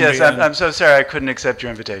yes, IIT Bombay. Yes, I'm so sorry I couldn't accept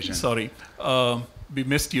your invitation. Sorry, we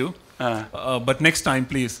missed you. But next time,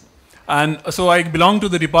 please. And so I belong to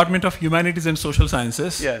the Department of Humanities and Social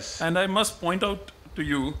Sciences. Yes. And I must point out to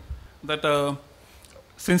you that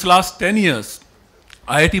since last 10 years,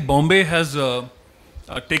 IIT Bombay has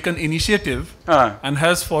taken initiative and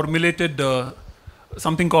has formulated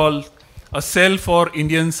something called a cell for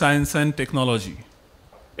Indian science and technology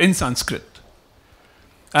in Sanskrit.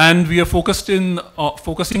 And we are focusing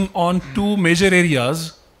on two major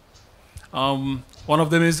areas. One of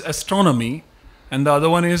them is astronomy, and the other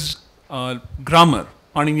one is grammar,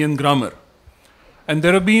 Pan-Indian grammar. And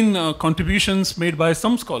there have been contributions made by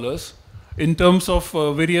some scholars in terms of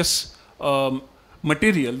various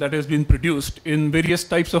material that has been produced in various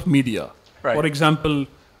types of media. Right. For example,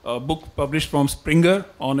 a book published from Springer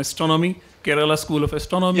on astronomy, Kerala School of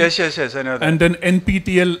Astronomy. Yes, I know that. And then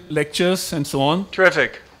NPTEL lectures and so on.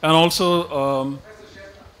 Terrific. And also,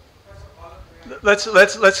 let's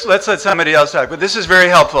let somebody else talk. But this is very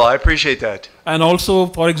helpful. I appreciate that. and also,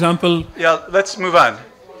 for example, Yeah, let's move on,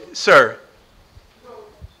 sir.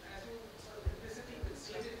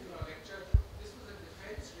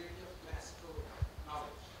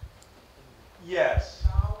 Yes.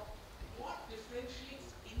 Now, what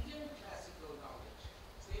differentiates Indian classical knowledge,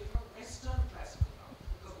 say, from Western classical knowledge?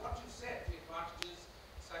 Because what you said, the advantages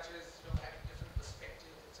such as having different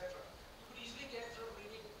perspectives, etc., you could easily get from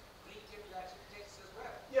reading Greek and Latin texts as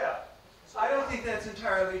well. Yeah. I don't think that's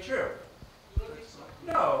entirely true. You don't think so?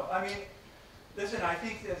 No, I mean, listen. I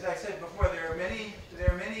think, as I said before, there are many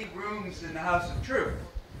rooms in the House of Truth,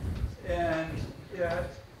 and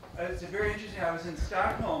it's very interesting. I was in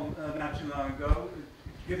Stockholm not too long ago,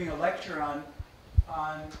 giving a lecture on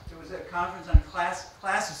it was a conference on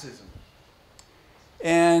classicism,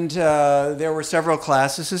 and there were several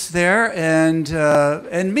classicists there,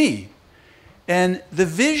 and me, and the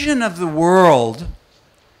vision of the world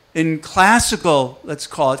in classical, let's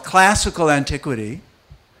call it classical antiquity,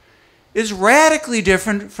 is radically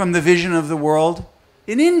different from the vision of the world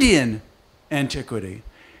in Indian antiquity.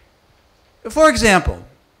 For example,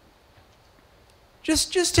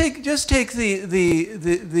 just take the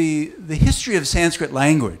history of Sanskrit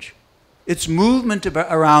language, its movement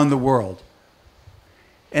around the world,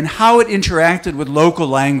 and how it interacted with local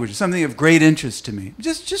language, something of great interest to me.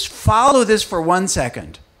 Just follow this for 1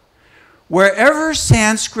 second. Wherever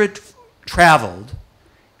Sanskrit traveled,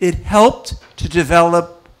 it helped to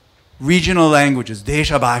develop regional languages,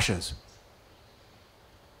 desha bhashas.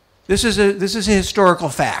 This is a historical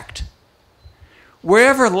fact.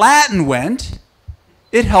 Wherever Latin went,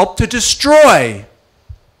 it helped to destroy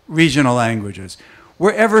regional languages.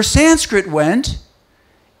 Wherever Sanskrit went,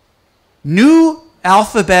 new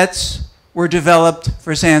alphabets were developed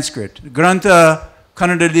for Sanskrit. Grantha,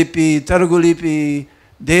 Kannada Lipi, Telugu Lipi,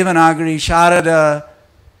 Devanagari, Sharada.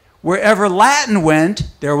 Wherever Latin went,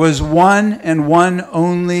 there was one and one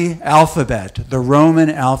only alphabet, the Roman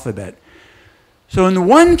alphabet. So in the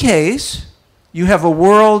one case, you have a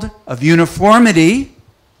world of uniformity.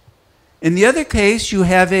 In the other case, you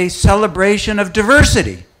have a celebration of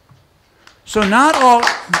diversity. So not all...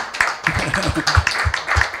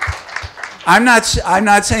 I'm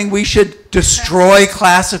not saying we should destroy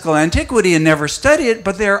classical antiquity and never study it,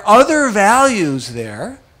 but there are other values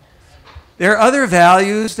there. There are other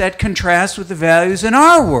values that contrast with the values in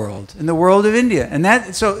our world, in the world of India.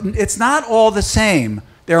 And so it's not all the same.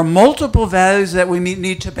 There are multiple values that we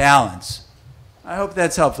need to balance. I hope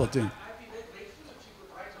that's helpful too. I'd be very grateful if you could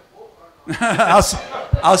write a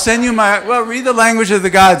book on I'll send you well, read The Language of the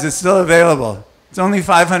Gods. It's still available. It's only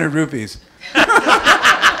 500 rupees.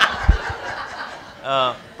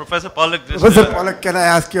 Professor Pollock, Professor Pollock, can I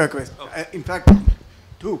ask you a question? In fact,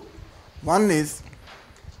 two. One is,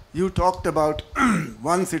 you talked about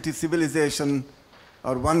one city civilization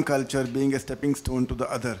or one culture being a stepping stone to the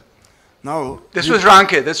other. Now, This was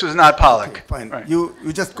Ranke. This was not Pollock. okay, fine. Right. You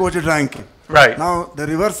just quoted Ranke. Right. Now, the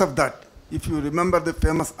reverse of that, if you remember the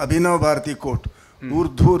famous Abhinav Bharati quote,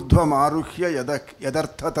 Urdhurdhvam aruhya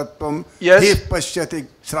yadartha tattvam Yes. he pashyati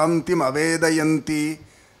shrantim avedayanti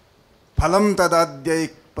phalam tadadyai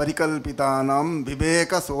parikalpitanam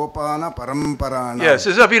viveka sopana paramparana. Yes,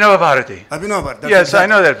 this is Abhinava Bharati. Abhinav Bharati. that's Yes, I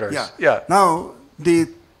know that exactly- verse. Yeah. Now, the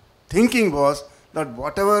thinking was that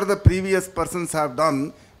whatever the previous persons have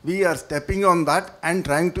done, we are stepping on that and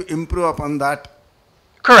trying to improve upon that.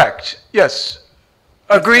 Correct. Yes.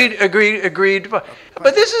 Agreed.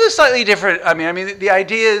 But this is a slightly different, I mean, the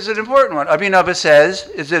idea is an important one. Abhinava says,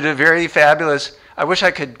 is it a very fabulous, I wish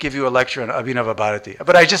I could give you a lecture on Abhinava Bharati,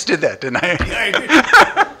 but I just did that, didn't I?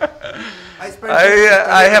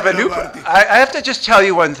 I have a new, I have to just tell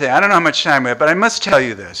you one thing. I don't know how much time we have, but I must tell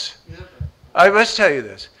you this. I must tell you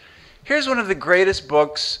this. Here's one of the greatest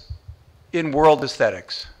books in world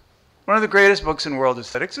aesthetics. One of the greatest books in world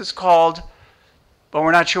aesthetics is called, but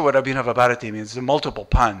we're not sure what Abhinava Bharati means. It's a multiple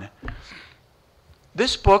pun.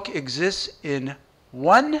 This book exists in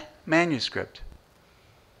one manuscript.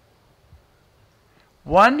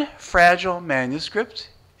 One fragile manuscript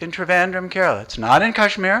in Trivandrum, Kerala. It's not in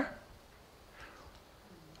Kashmir.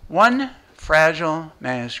 One fragile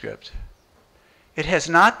manuscript. It has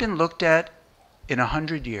not been looked at in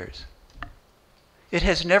 100 years. It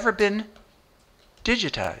has never been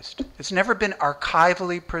digitized. It's never been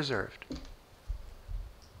archivally preserved.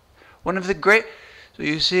 One of the great, so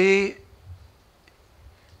you see,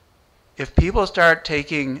 if people start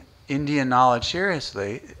taking Indian knowledge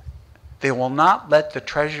seriously, they will not let the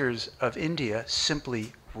treasures of India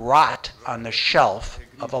simply rot on the shelf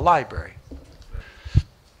of a library.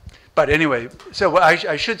 But anyway, so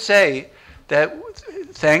I should say that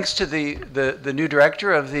thanks to the new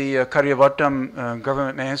director of the Karyavattam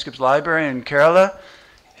Government Manuscripts Library in Kerala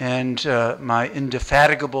and my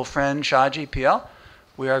indefatigable friend Shaji PL,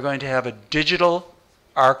 we are going to have a digital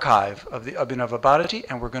archive of the Abhinava Bharati,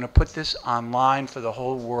 and we're going to put this online for the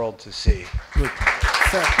whole world to see. Good.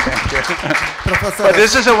 Sir, Thank you. Professor, But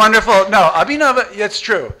this is a wonderful, no, Abhinava, it's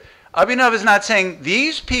true. Abhinav is not saying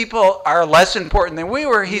these people are less important than we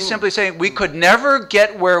were. He's simply saying we could never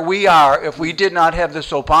get where we are if we did not have the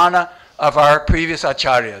sopana of our previous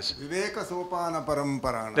acharyas. Viveka Sopana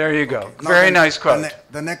Paramparana. There you go. Okay. Very nice quote.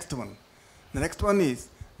 The next one. The next one is,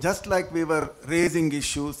 just like we were raising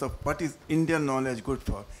issues of what is Indian knowledge good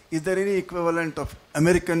for, is there any equivalent of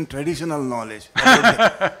American traditional knowledge?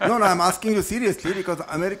 No, I'm asking you seriously, because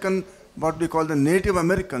American, what we call the Native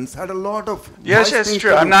Americans, had a lot of... Yes, it's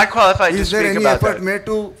true. I'm not qualified to speak about that. Is there any effort made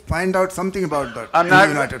to find out something about that in the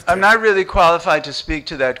United States? I'm not really qualified to speak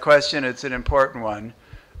to that question. It's an important one.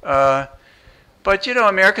 But, you know,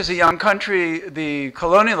 America's a young country. The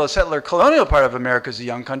colonial, settler colonial part of America is a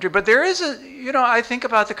young country. But there is a, you know, I think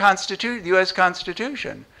about the Constitution, the U.S.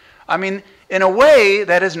 Constitution. I mean, in a way,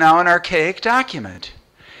 that is now an archaic document.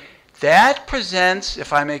 That presents,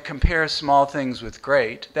 if I may compare small things with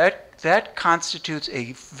great, that constitutes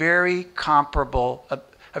a very comparable,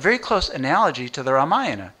 a very close analogy to the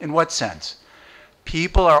Ramayana. In what sense?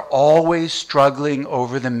 People are always struggling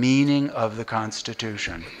over the meaning of the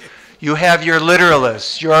Constitution. You have your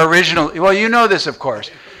literalists, your original, well, you know this, of course.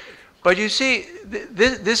 But you see,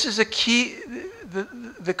 this is a key,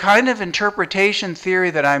 the kind of interpretation theory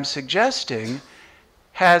that I'm suggesting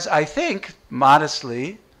has, I think,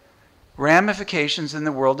 modestly, ramifications in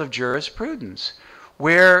the world of jurisprudence,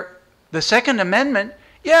 where the Second Amendment,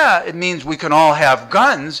 yeah, it means we can all have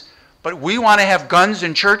guns, but we want to have guns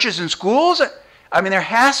in churches and schools? I mean, there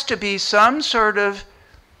has to be some sort of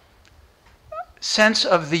sense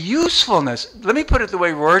of the usefulness. Let me put it the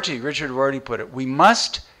way Richard Rorty put it. We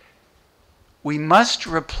must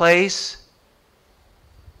replace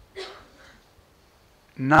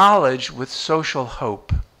knowledge with social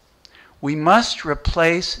hope. We must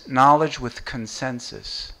replace knowledge with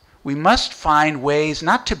consensus. We must find ways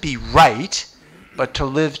not to be right, but to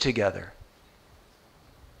live together.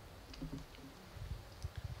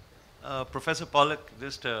 Professor Pollock,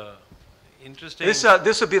 just interesting.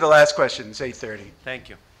 This will be the last question. It's 8:30. Thank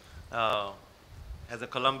you. As a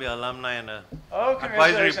Columbia alumni and a Oh,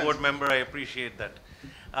 advisory board member, I appreciate that.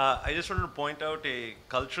 I just wanted to point out a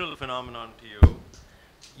cultural phenomenon to you.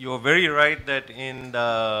 You're very right that in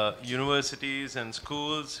the universities and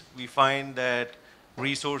schools, we find that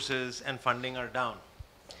resources and funding are down.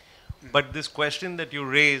 But this question that you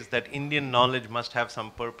raised, that Indian knowledge must have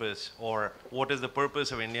some purpose, or what is the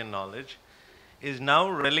purpose of Indian knowledge, is now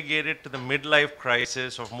relegated to the midlife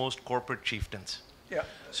crisis of most corporate chieftains. Yeah.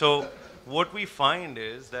 So what we find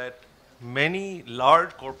is that many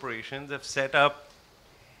large corporations have set up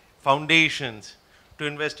foundations to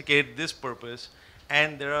investigate this purpose,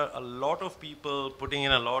 and there are a lot of people putting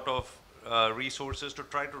in a lot of resources to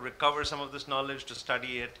try to recover some of this knowledge, to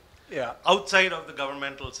study it outside of the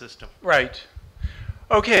governmental system. Right.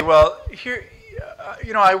 Okay, well, here,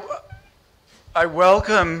 you know, I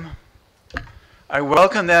welcome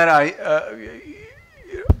that.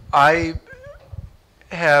 I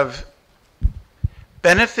have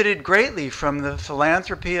benefited greatly from the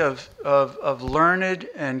philanthropy of learned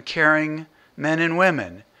and caring men and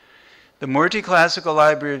women. The Murthy Classical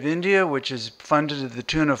Library of India, which is funded to the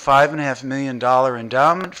tune of $5.5 million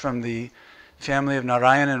endowment from the family of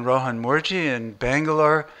Narayan and Rohan Murthy in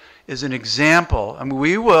Bangalore, is an example. I mean,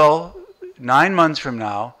 we will, 9 months from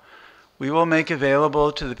now, we will make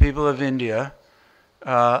available to the people of India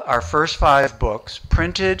our first 5 books,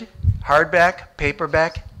 printed, hardback,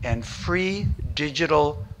 paperback, and free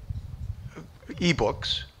digital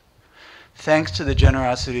ebooks, thanks to the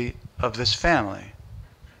generosity of this family.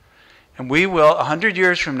 And we will, 100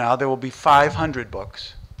 years from now, there will be 500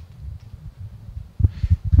 books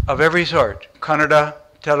of every sort: Kannada,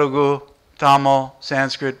 Telugu, Tamil,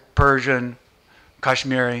 Sanskrit, Persian,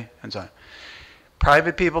 Kashmiri, and so on.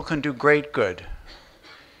 Private people can do great good.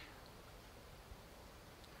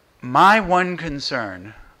 My one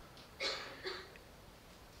concern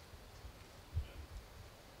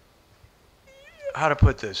how to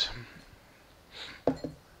put this?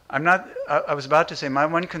 I was about to say my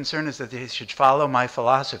one concern is that they should follow my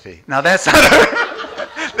philosophy. Now that's not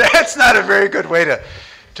that's not a very good way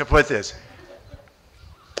to put this.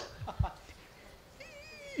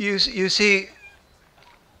 You see,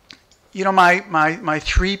 you know, my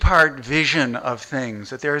 3-part vision of things,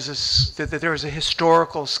 that there is a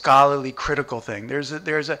historical, scholarly, critical thing. There's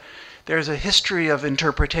a history of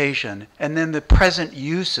interpretation, and then the present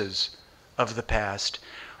uses of the past.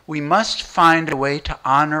 We must find a way to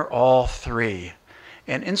honor all 3.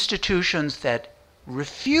 And institutions that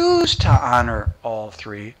refuse to honor all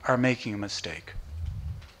 3 are making a mistake.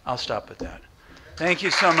 I'll stop at that. Thank you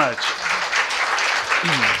so much.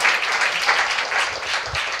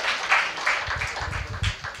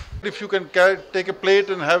 If you can take a plate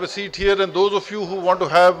and have a seat here, and those of you who want to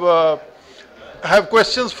have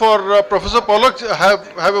questions for Professor Pollock,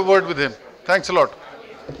 have a word with him. Thanks a lot.